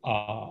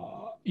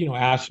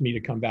 asked me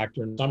to come back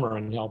during the summer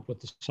and help with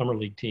the summer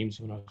league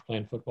teams when I was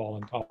playing football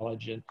in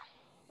college.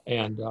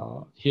 And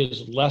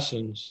his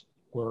lessons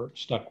were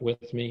stuck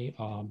with me.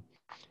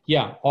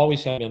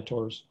 Always had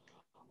mentors.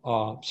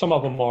 Some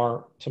of them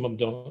don't, some of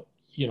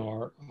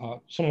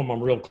them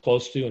I'm real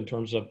close to in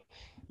terms of,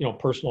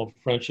 personal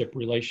friendship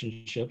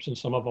relationships. And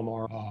some of them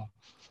are,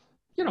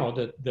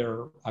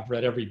 I've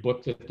read every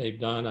book that they've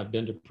done. I've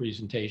been to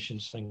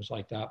presentations, things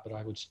like that, but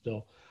I would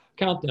still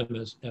count them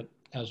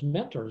as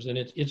mentors. And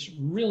it's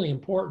really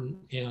important.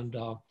 And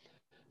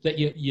that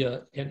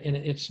and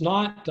it's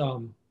not,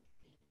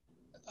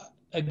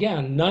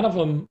 again, none of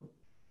them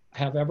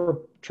have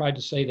ever tried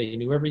to say they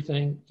knew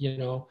everything.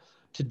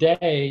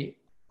 Today,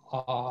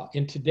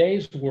 in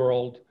today's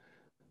world,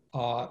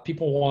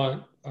 people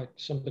want, like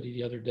somebody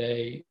the other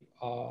day,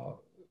 I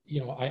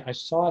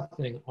saw a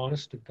thing,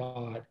 honest to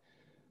God,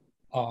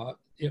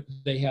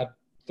 they had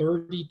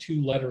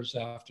 32 letters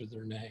after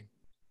their name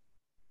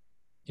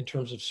in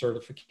terms of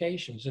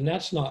certifications. And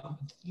that's not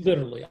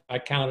literally, I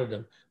counted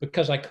them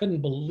because I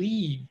couldn't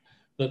believe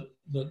it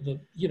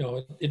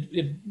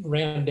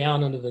ran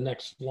down into the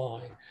next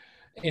line.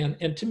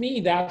 And to me,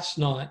 that's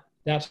not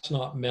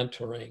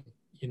mentoring.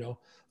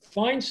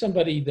 Find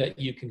somebody that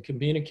you can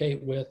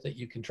communicate with, that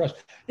you can trust.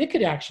 It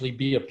could actually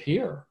be a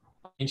peer.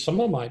 I mean, some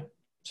of my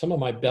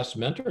best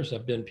mentors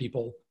have been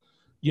people,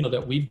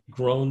 that we've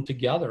grown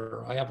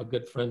together. I have a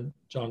good friend,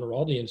 John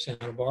Araldi, in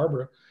Santa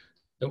Barbara.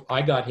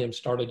 I got him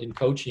started in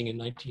coaching in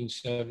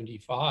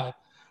 1975.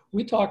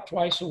 We talk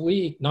twice a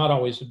week, not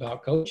always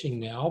about coaching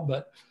now,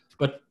 but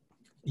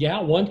Yeah,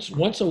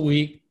 once a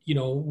week,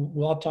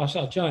 we'll toss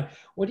out, John,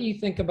 what do you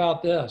think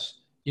about this?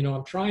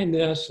 I'm trying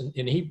this, and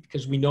he,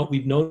 because we've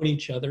known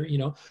each other,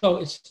 so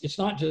it's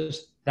not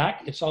just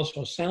that, it's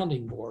also a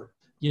sounding board,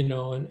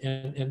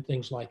 and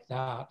things like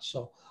that.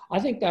 So I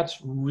think that's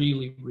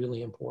really,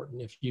 really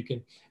important if you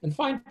can, and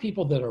find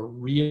people that are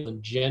real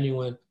and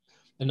genuine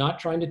and not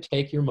trying to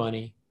take your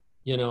money,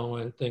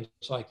 and things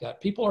like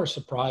that. People are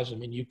surprised. I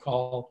mean, you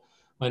call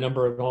my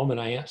number at home,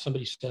 and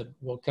somebody said,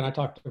 well, can I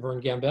talk to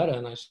Vern Gambetta?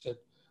 And I said,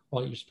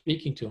 well, you're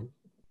speaking to him.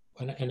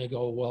 And they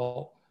go,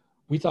 well,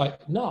 we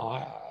thought, no,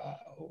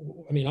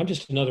 I mean, I'm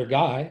just another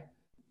guy.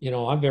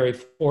 I'm very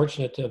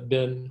fortunate to have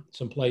been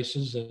some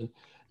places, and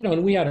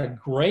we had a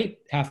great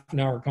half an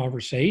hour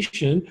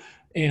conversation,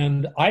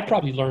 and I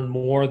probably learned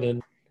more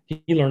than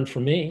he learned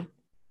from me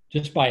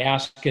just by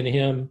asking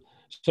him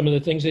some of the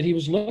things that he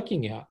was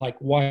looking at, like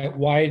why,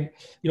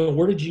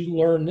 where did you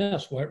learn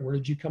this? Where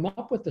did you come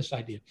up with this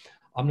idea?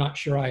 I'm not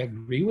sure I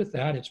agree with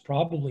that. It's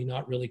probably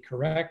not really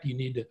correct. You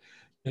need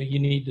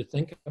to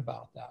think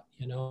about that,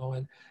 and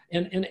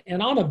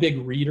I'm a big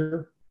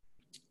reader.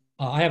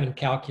 I haven't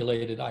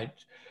calculated.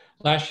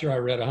 Last year I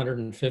read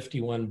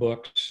 151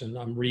 books, and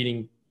I'm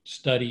reading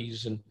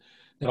studies and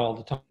all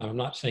the time. I'm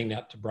not saying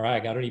that to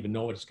brag. I don't even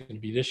know what it's going to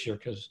be this year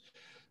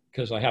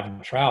because I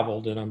haven't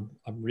traveled, and I'm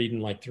reading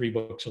like 3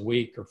 books a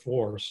week or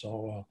 4.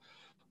 So,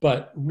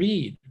 but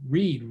read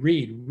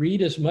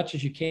as much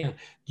as you can.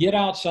 Get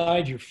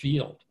outside your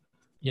field.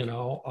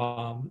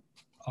 Don't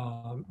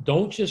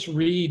just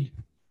read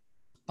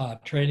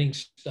training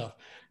stuff.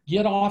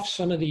 Get off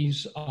some of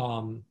these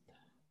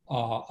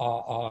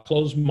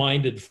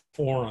closed-minded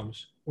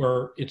forums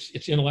where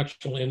it's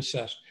intellectual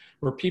incest,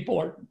 where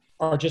people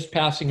are just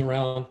passing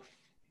around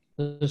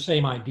the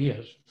same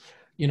ideas.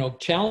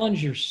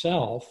 Challenge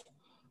yourself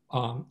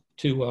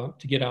to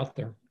get out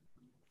there.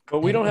 But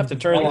we don't have to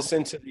turn this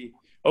into the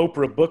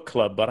Oprah Book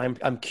Club, but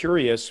I'm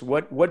curious,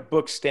 what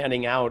book's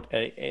standing out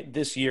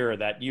this year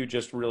that you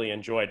just really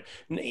enjoyed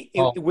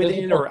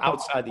within or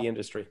outside the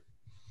industry?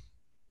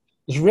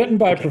 It was written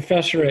by a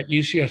professor at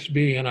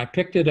UCSB, and I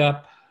picked it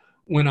up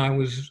when I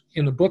was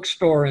in the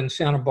bookstore in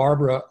Santa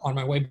Barbara on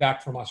my way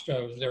back from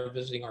Australia. I was there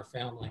visiting our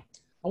family.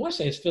 I want to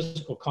say it's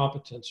Physical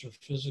Competence or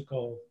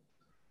Physical,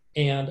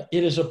 and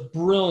it is a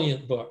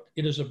brilliant book.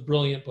 It is a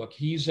brilliant book.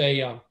 He's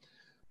a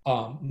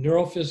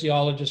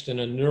neurophysiologist and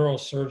a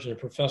neurosurgeon, a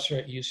professor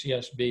at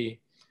UCSB,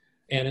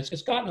 and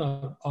it's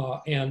gotten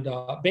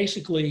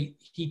basically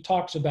he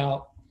talks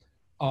about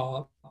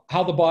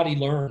how the body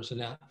learns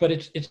and that, but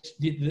it's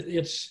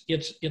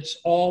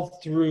all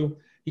through.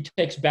 He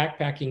takes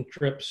backpacking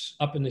trips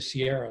up in the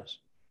Sierras,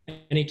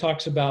 and he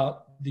talks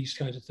about these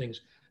kinds of things.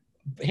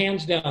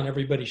 Hands down,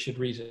 everybody should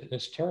read it.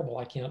 It's terrible.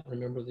 I can't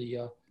remember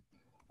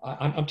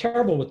I'm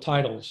terrible with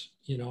titles,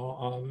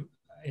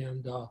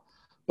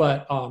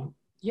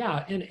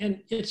 yeah,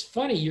 and it's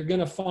funny. You're going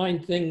to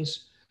find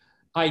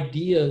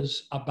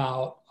ideas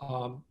about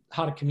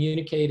how to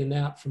communicate and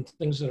that from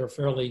things that are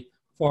fairly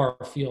far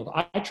afield.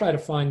 I try to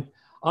find.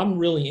 I'm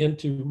really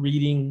into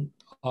reading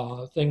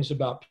things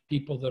about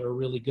people that are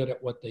really good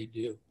at what they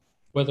do,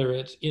 whether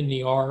it's in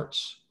the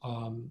arts,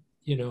 and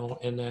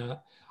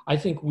that. I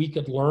think we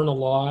could learn a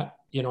lot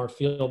in our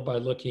field by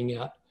looking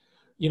at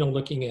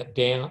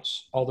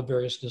dance, all the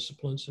various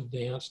disciplines of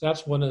dance.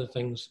 That's one of the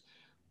things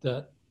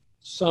that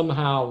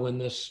somehow when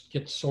this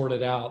gets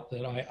sorted out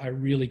that I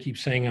really keep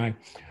saying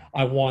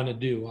I want to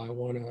do. I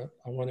want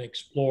to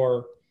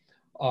explore,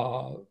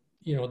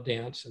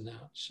 dance and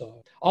that.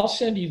 So I'll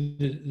send you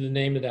the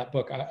name of that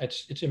book.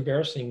 It's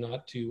embarrassing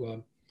not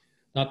to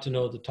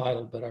know the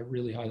title, but I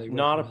really highly recommend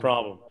it. Not a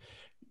problem.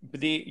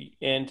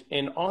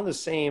 And on the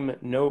same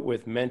note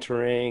with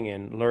mentoring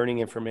and learning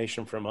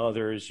information from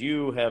others,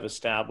 you have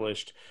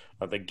established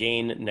the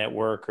GAIN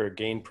Network, or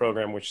GAIN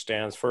program, which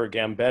stands for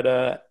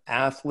Gambetta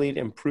Athlete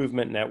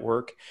Improvement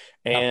Network,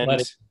 and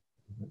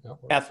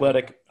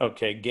Gambetta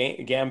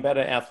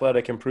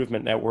Athletic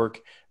Improvement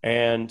Network.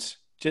 And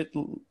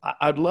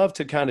I'd love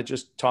to kind of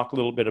just talk a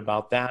little bit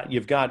about that.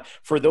 You've got,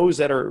 for those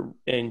that are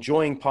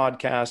enjoying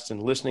podcasts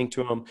and listening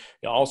to them,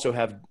 you also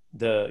have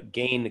the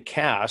GAIN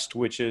Cast,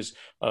 which is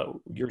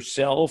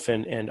yourself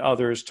and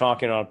others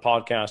talking on a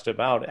podcast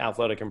about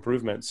athletic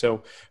improvement.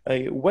 So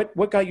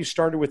what got you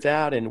started with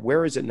that, and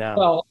where is it now?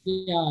 Well,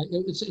 yeah,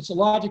 it's a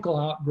logical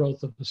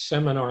outgrowth of the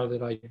seminar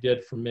that I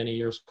did for many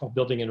years called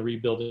Building and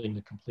Rebuilding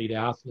the Complete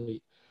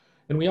Athlete.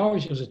 And it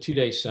was a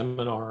 2-day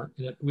seminar.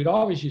 And we'd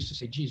always used to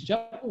say, geez,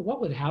 Jeff,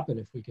 what would happen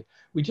if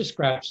we just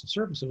scratched the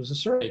surface? It was a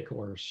survey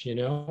course,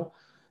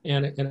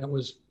 and it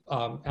was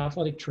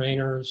athletic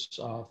trainers,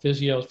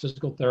 physios,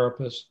 physical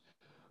therapists,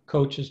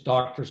 coaches,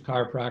 doctors,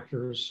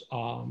 chiropractors,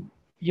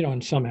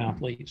 and some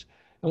athletes.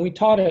 And we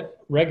taught it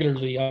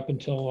regularly up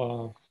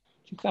until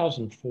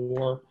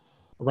 2004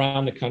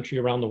 around the country,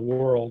 around the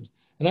world.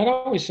 And I'd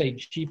always say,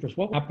 jeepers,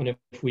 what would happen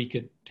if we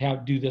could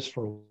do this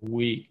for a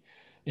week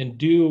and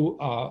do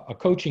a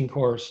coaching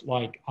course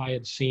like I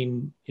had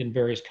seen in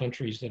various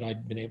countries that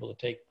I'd been able to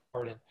take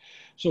part in.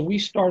 So we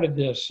started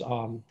this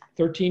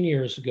 13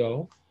 years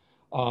ago.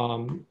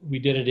 We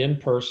did it in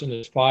person.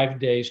 It's 5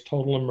 days,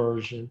 total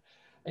immersion.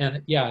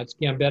 And yeah, it's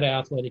Gambetta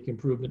Athletic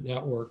Improvement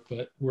Network,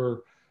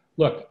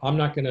 but I'm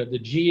not going to, the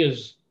G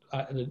is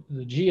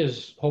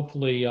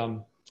hopefully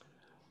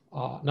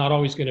not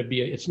always going to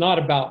be, it's not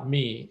about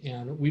me.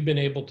 And we've been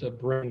able to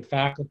bring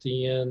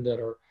faculty in that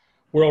are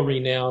world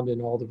renowned in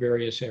all the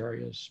various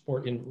areas,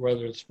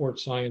 whether it's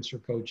sports science or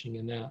coaching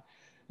and that.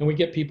 And we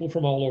get people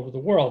from all over the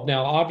world.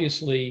 Now,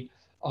 obviously,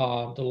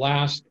 the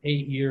last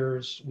 8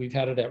 years, we've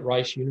had it at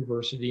Rice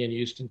University in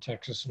Houston,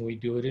 Texas, and we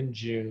do it in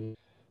June,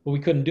 but we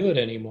couldn't do it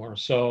anymore.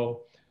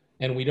 So,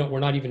 and we're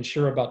not even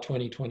sure about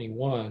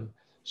 2021.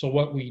 So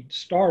what we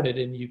started,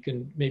 and you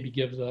can maybe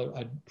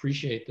I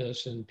appreciate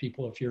this, and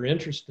people, if you're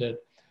interested,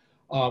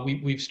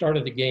 we've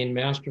started the GAIN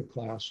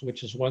Masterclass,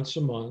 which is once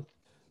a month.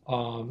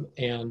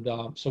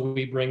 So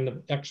we bring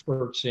the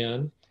experts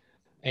in,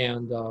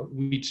 and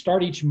we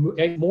start each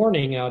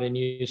morning out in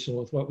Houston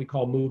with what we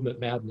call Movement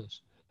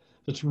Madness.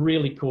 So it's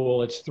really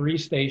cool. It's 3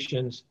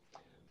 stations,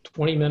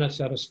 20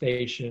 minutes at a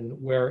station,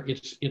 where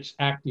it's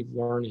active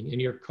learning, and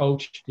you're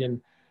coached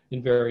in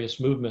various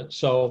movements.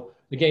 So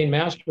the GAIN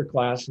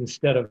Masterclass,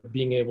 instead of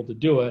being able to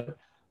do it,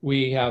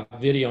 we have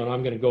video, and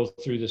I'm going to go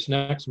through this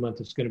next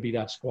month. It's going to be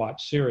that squat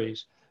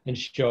series and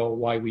show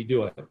why we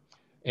do it.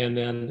 And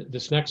then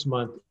this next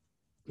month,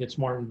 it's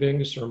Martin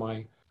Bingesser,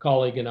 my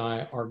colleague, and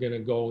I are going to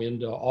go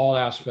into all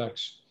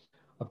aspects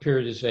of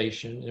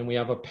periodization, and we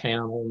have a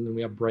panel, and then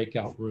we have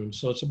breakout rooms.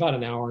 So it's about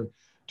an hour and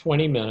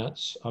 20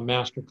 minutes, a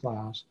master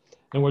class,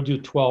 and we'll do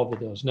 12 of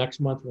those. Next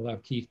month, we'll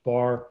have Keith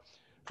Barr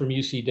from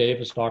UC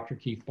Davis, Dr.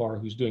 Keith Barr,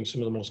 who's doing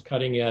some of the most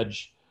cutting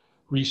edge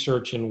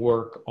research and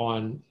work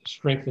on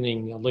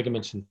strengthening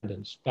ligaments and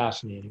tendons.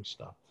 Fascinating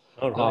stuff.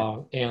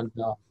 Oh, right.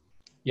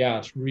 Yeah,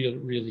 it's really,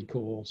 really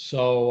cool.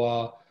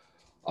 So,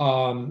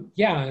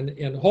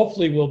 and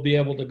hopefully we'll be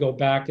able to go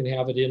back and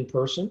have it in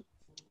person.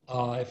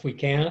 If we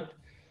can't,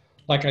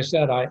 like I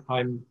said,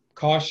 I'm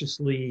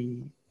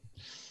cautiously,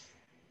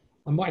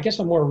 I guess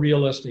I'm more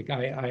realistic.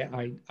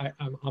 I'm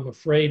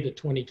afraid that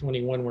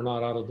 2021, we're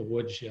not out of the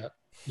woods yet,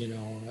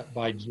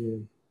 by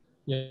June.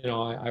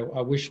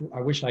 I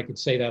wish I could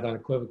say that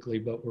unequivocally,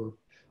 but we're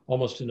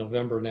almost in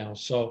November now.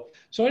 So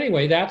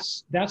anyway,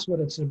 that's what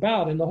it's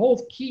about. And the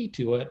whole key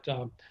to it,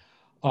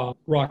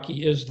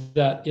 Rocky, is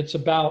that it's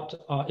about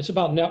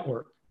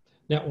networking.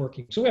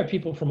 So we have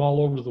people from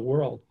all over the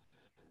world.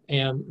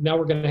 And now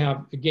we're going to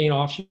have a GAIN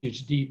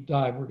Offshoots deep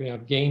dive. We're going to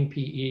have GAIN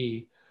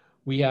PE.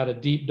 We had a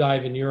deep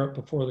dive in Europe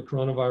before the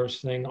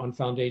coronavirus thing on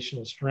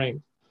foundational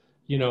strength,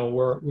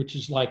 which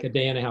is like a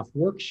day and a half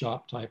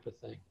workshop type of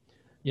thing,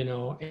 and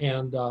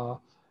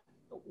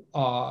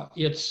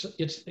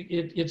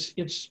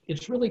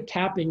it's really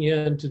tapping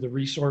into the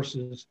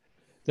resources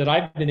that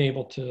I've been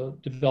able to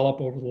develop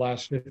over the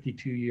last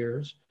 52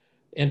 years,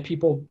 and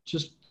people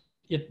just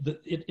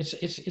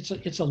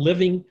it's a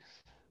living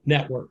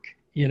network,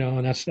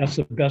 and that's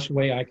the best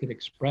way I could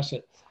express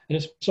it. And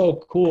it's so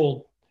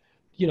cool,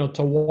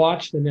 to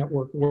watch the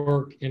network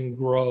work and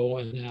grow,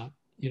 and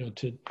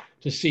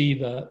to see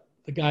the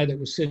guy that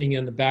was sitting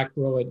in the back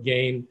row at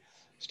GAIN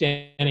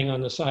standing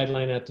on the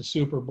sideline at the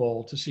Super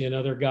Bowl, to see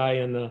another guy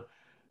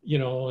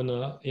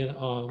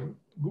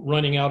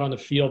running out on the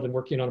field and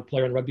working on a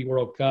player in Rugby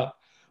World Cup,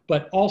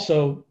 but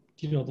also,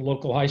 the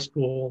local high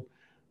school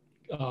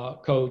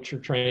coach or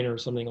trainer or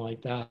something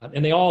like that.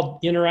 And they all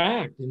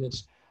interact. And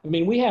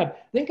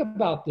think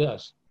about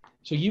this.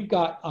 So you've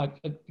got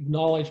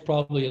acknowledged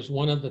probably as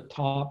one of the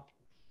top,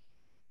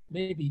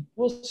 maybe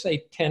we'll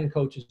say 10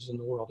 coaches in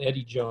the world,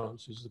 Eddie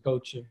Jones, who's the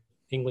coach of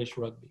English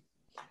rugby.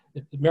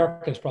 The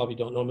Americans probably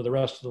don't know him, but the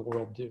rest of the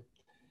world do.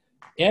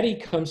 Eddie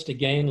comes to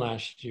GAIN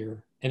last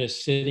year and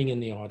is sitting in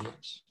the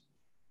audience.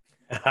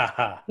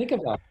 Think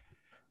about it.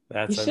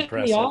 That's He's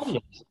impressive. Sitting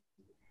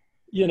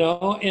in the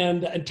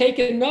audience, and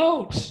taking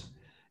notes.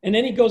 And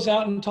then he goes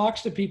out and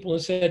talks to people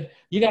and said,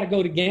 you got to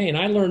go to GAIN.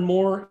 I learned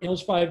more in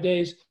those 5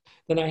 days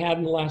than I had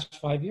in the last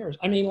 5 years.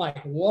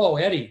 Whoa,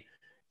 Eddie,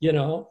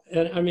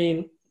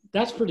 and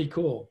that's pretty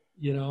cool,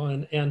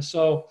 and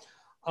so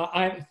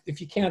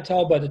if you can't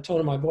tell by the tone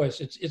of my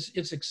voice,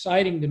 it's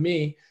exciting to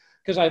me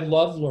because I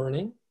love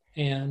learning,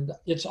 and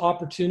it's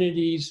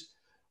opportunities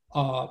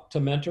to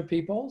mentor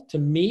people, to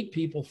meet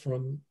people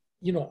from,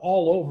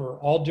 all over,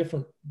 all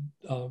different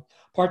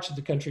parts of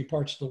the country,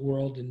 parts of the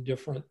world, and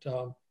different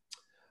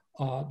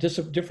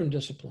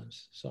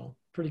disciplines. So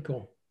pretty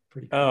cool.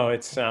 Oh,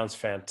 it sounds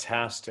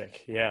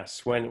fantastic.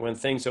 Yes. When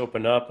things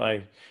open up,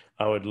 I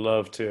would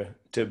love to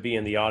be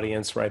in the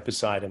audience right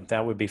beside him.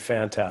 That would be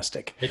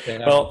fantastic.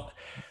 Well,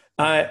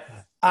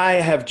 I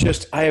have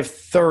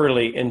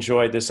thoroughly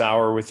enjoyed this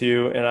hour with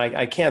you, and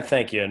I can't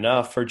thank you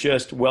enough for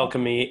just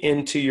welcoming me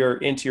into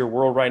your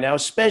world right now,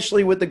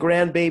 especially with the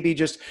grandbaby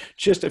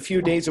just a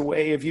few days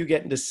away of you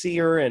getting to see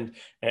her, and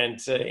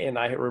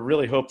I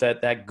really hope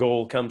that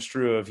goal comes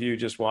true of you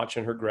just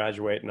watching her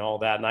graduate and all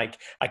that. And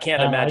I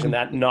can't imagine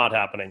that not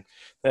happening.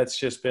 That's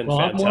just been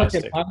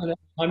fantastic.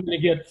 I'm going to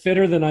get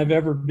fitter than I've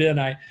ever been.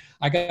 I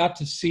got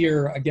to see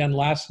her again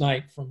last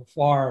night from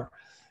afar.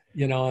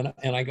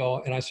 and I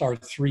go, and I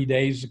started 3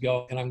 days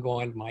ago, and I'm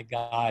going, my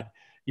God,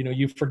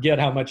 you forget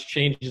how much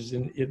changes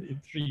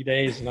in 3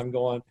 days. And I'm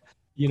going,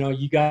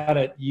 you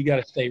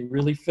gotta stay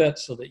really fit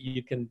so that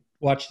you can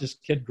watch this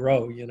kid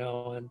grow,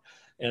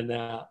 and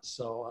that.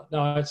 So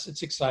no,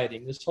 it's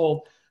exciting. This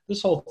whole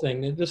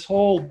thing,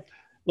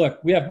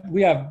 look, we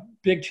have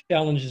big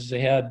challenges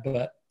ahead,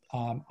 but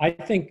I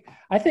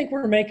think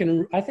we're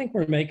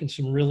making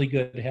some really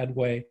good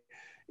headway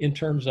in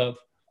terms of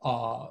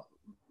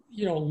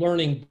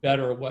learning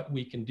better what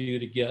we can do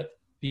to get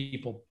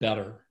people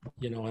better,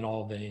 in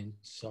all veins.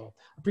 So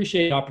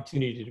appreciate the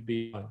opportunity to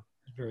be on.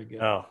 It's very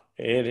good. Oh,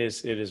 it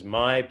is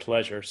my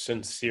pleasure,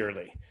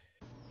 sincerely.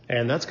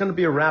 And that's going to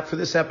be a wrap for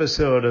this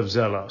episode of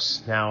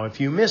Zelos. Now,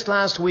 if you missed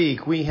last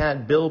week, we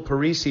had Bill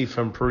Parisi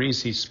from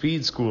Parisi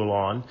Speed School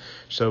on,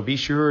 so be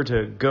sure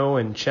to go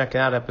and check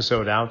that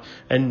episode out.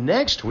 And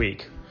next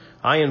week,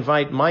 I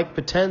invite Mike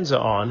Potenza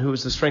on, who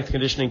is the strength and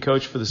conditioning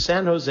coach for the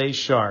San Jose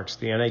Sharks,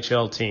 the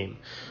NHL team.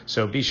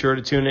 So be sure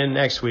to tune in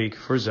next week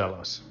for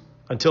Zelos.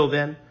 Until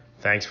then,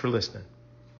 thanks for listening.